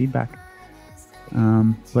questions and feedback.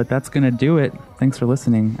 But that's going to do it. Thanks for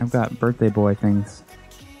listening. I've got birthday boy things.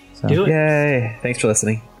 So. Do it. Yay. Thanks for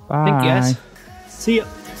listening. Bye. Thank you, guys. See ya.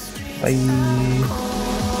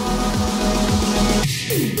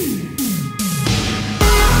 Bye.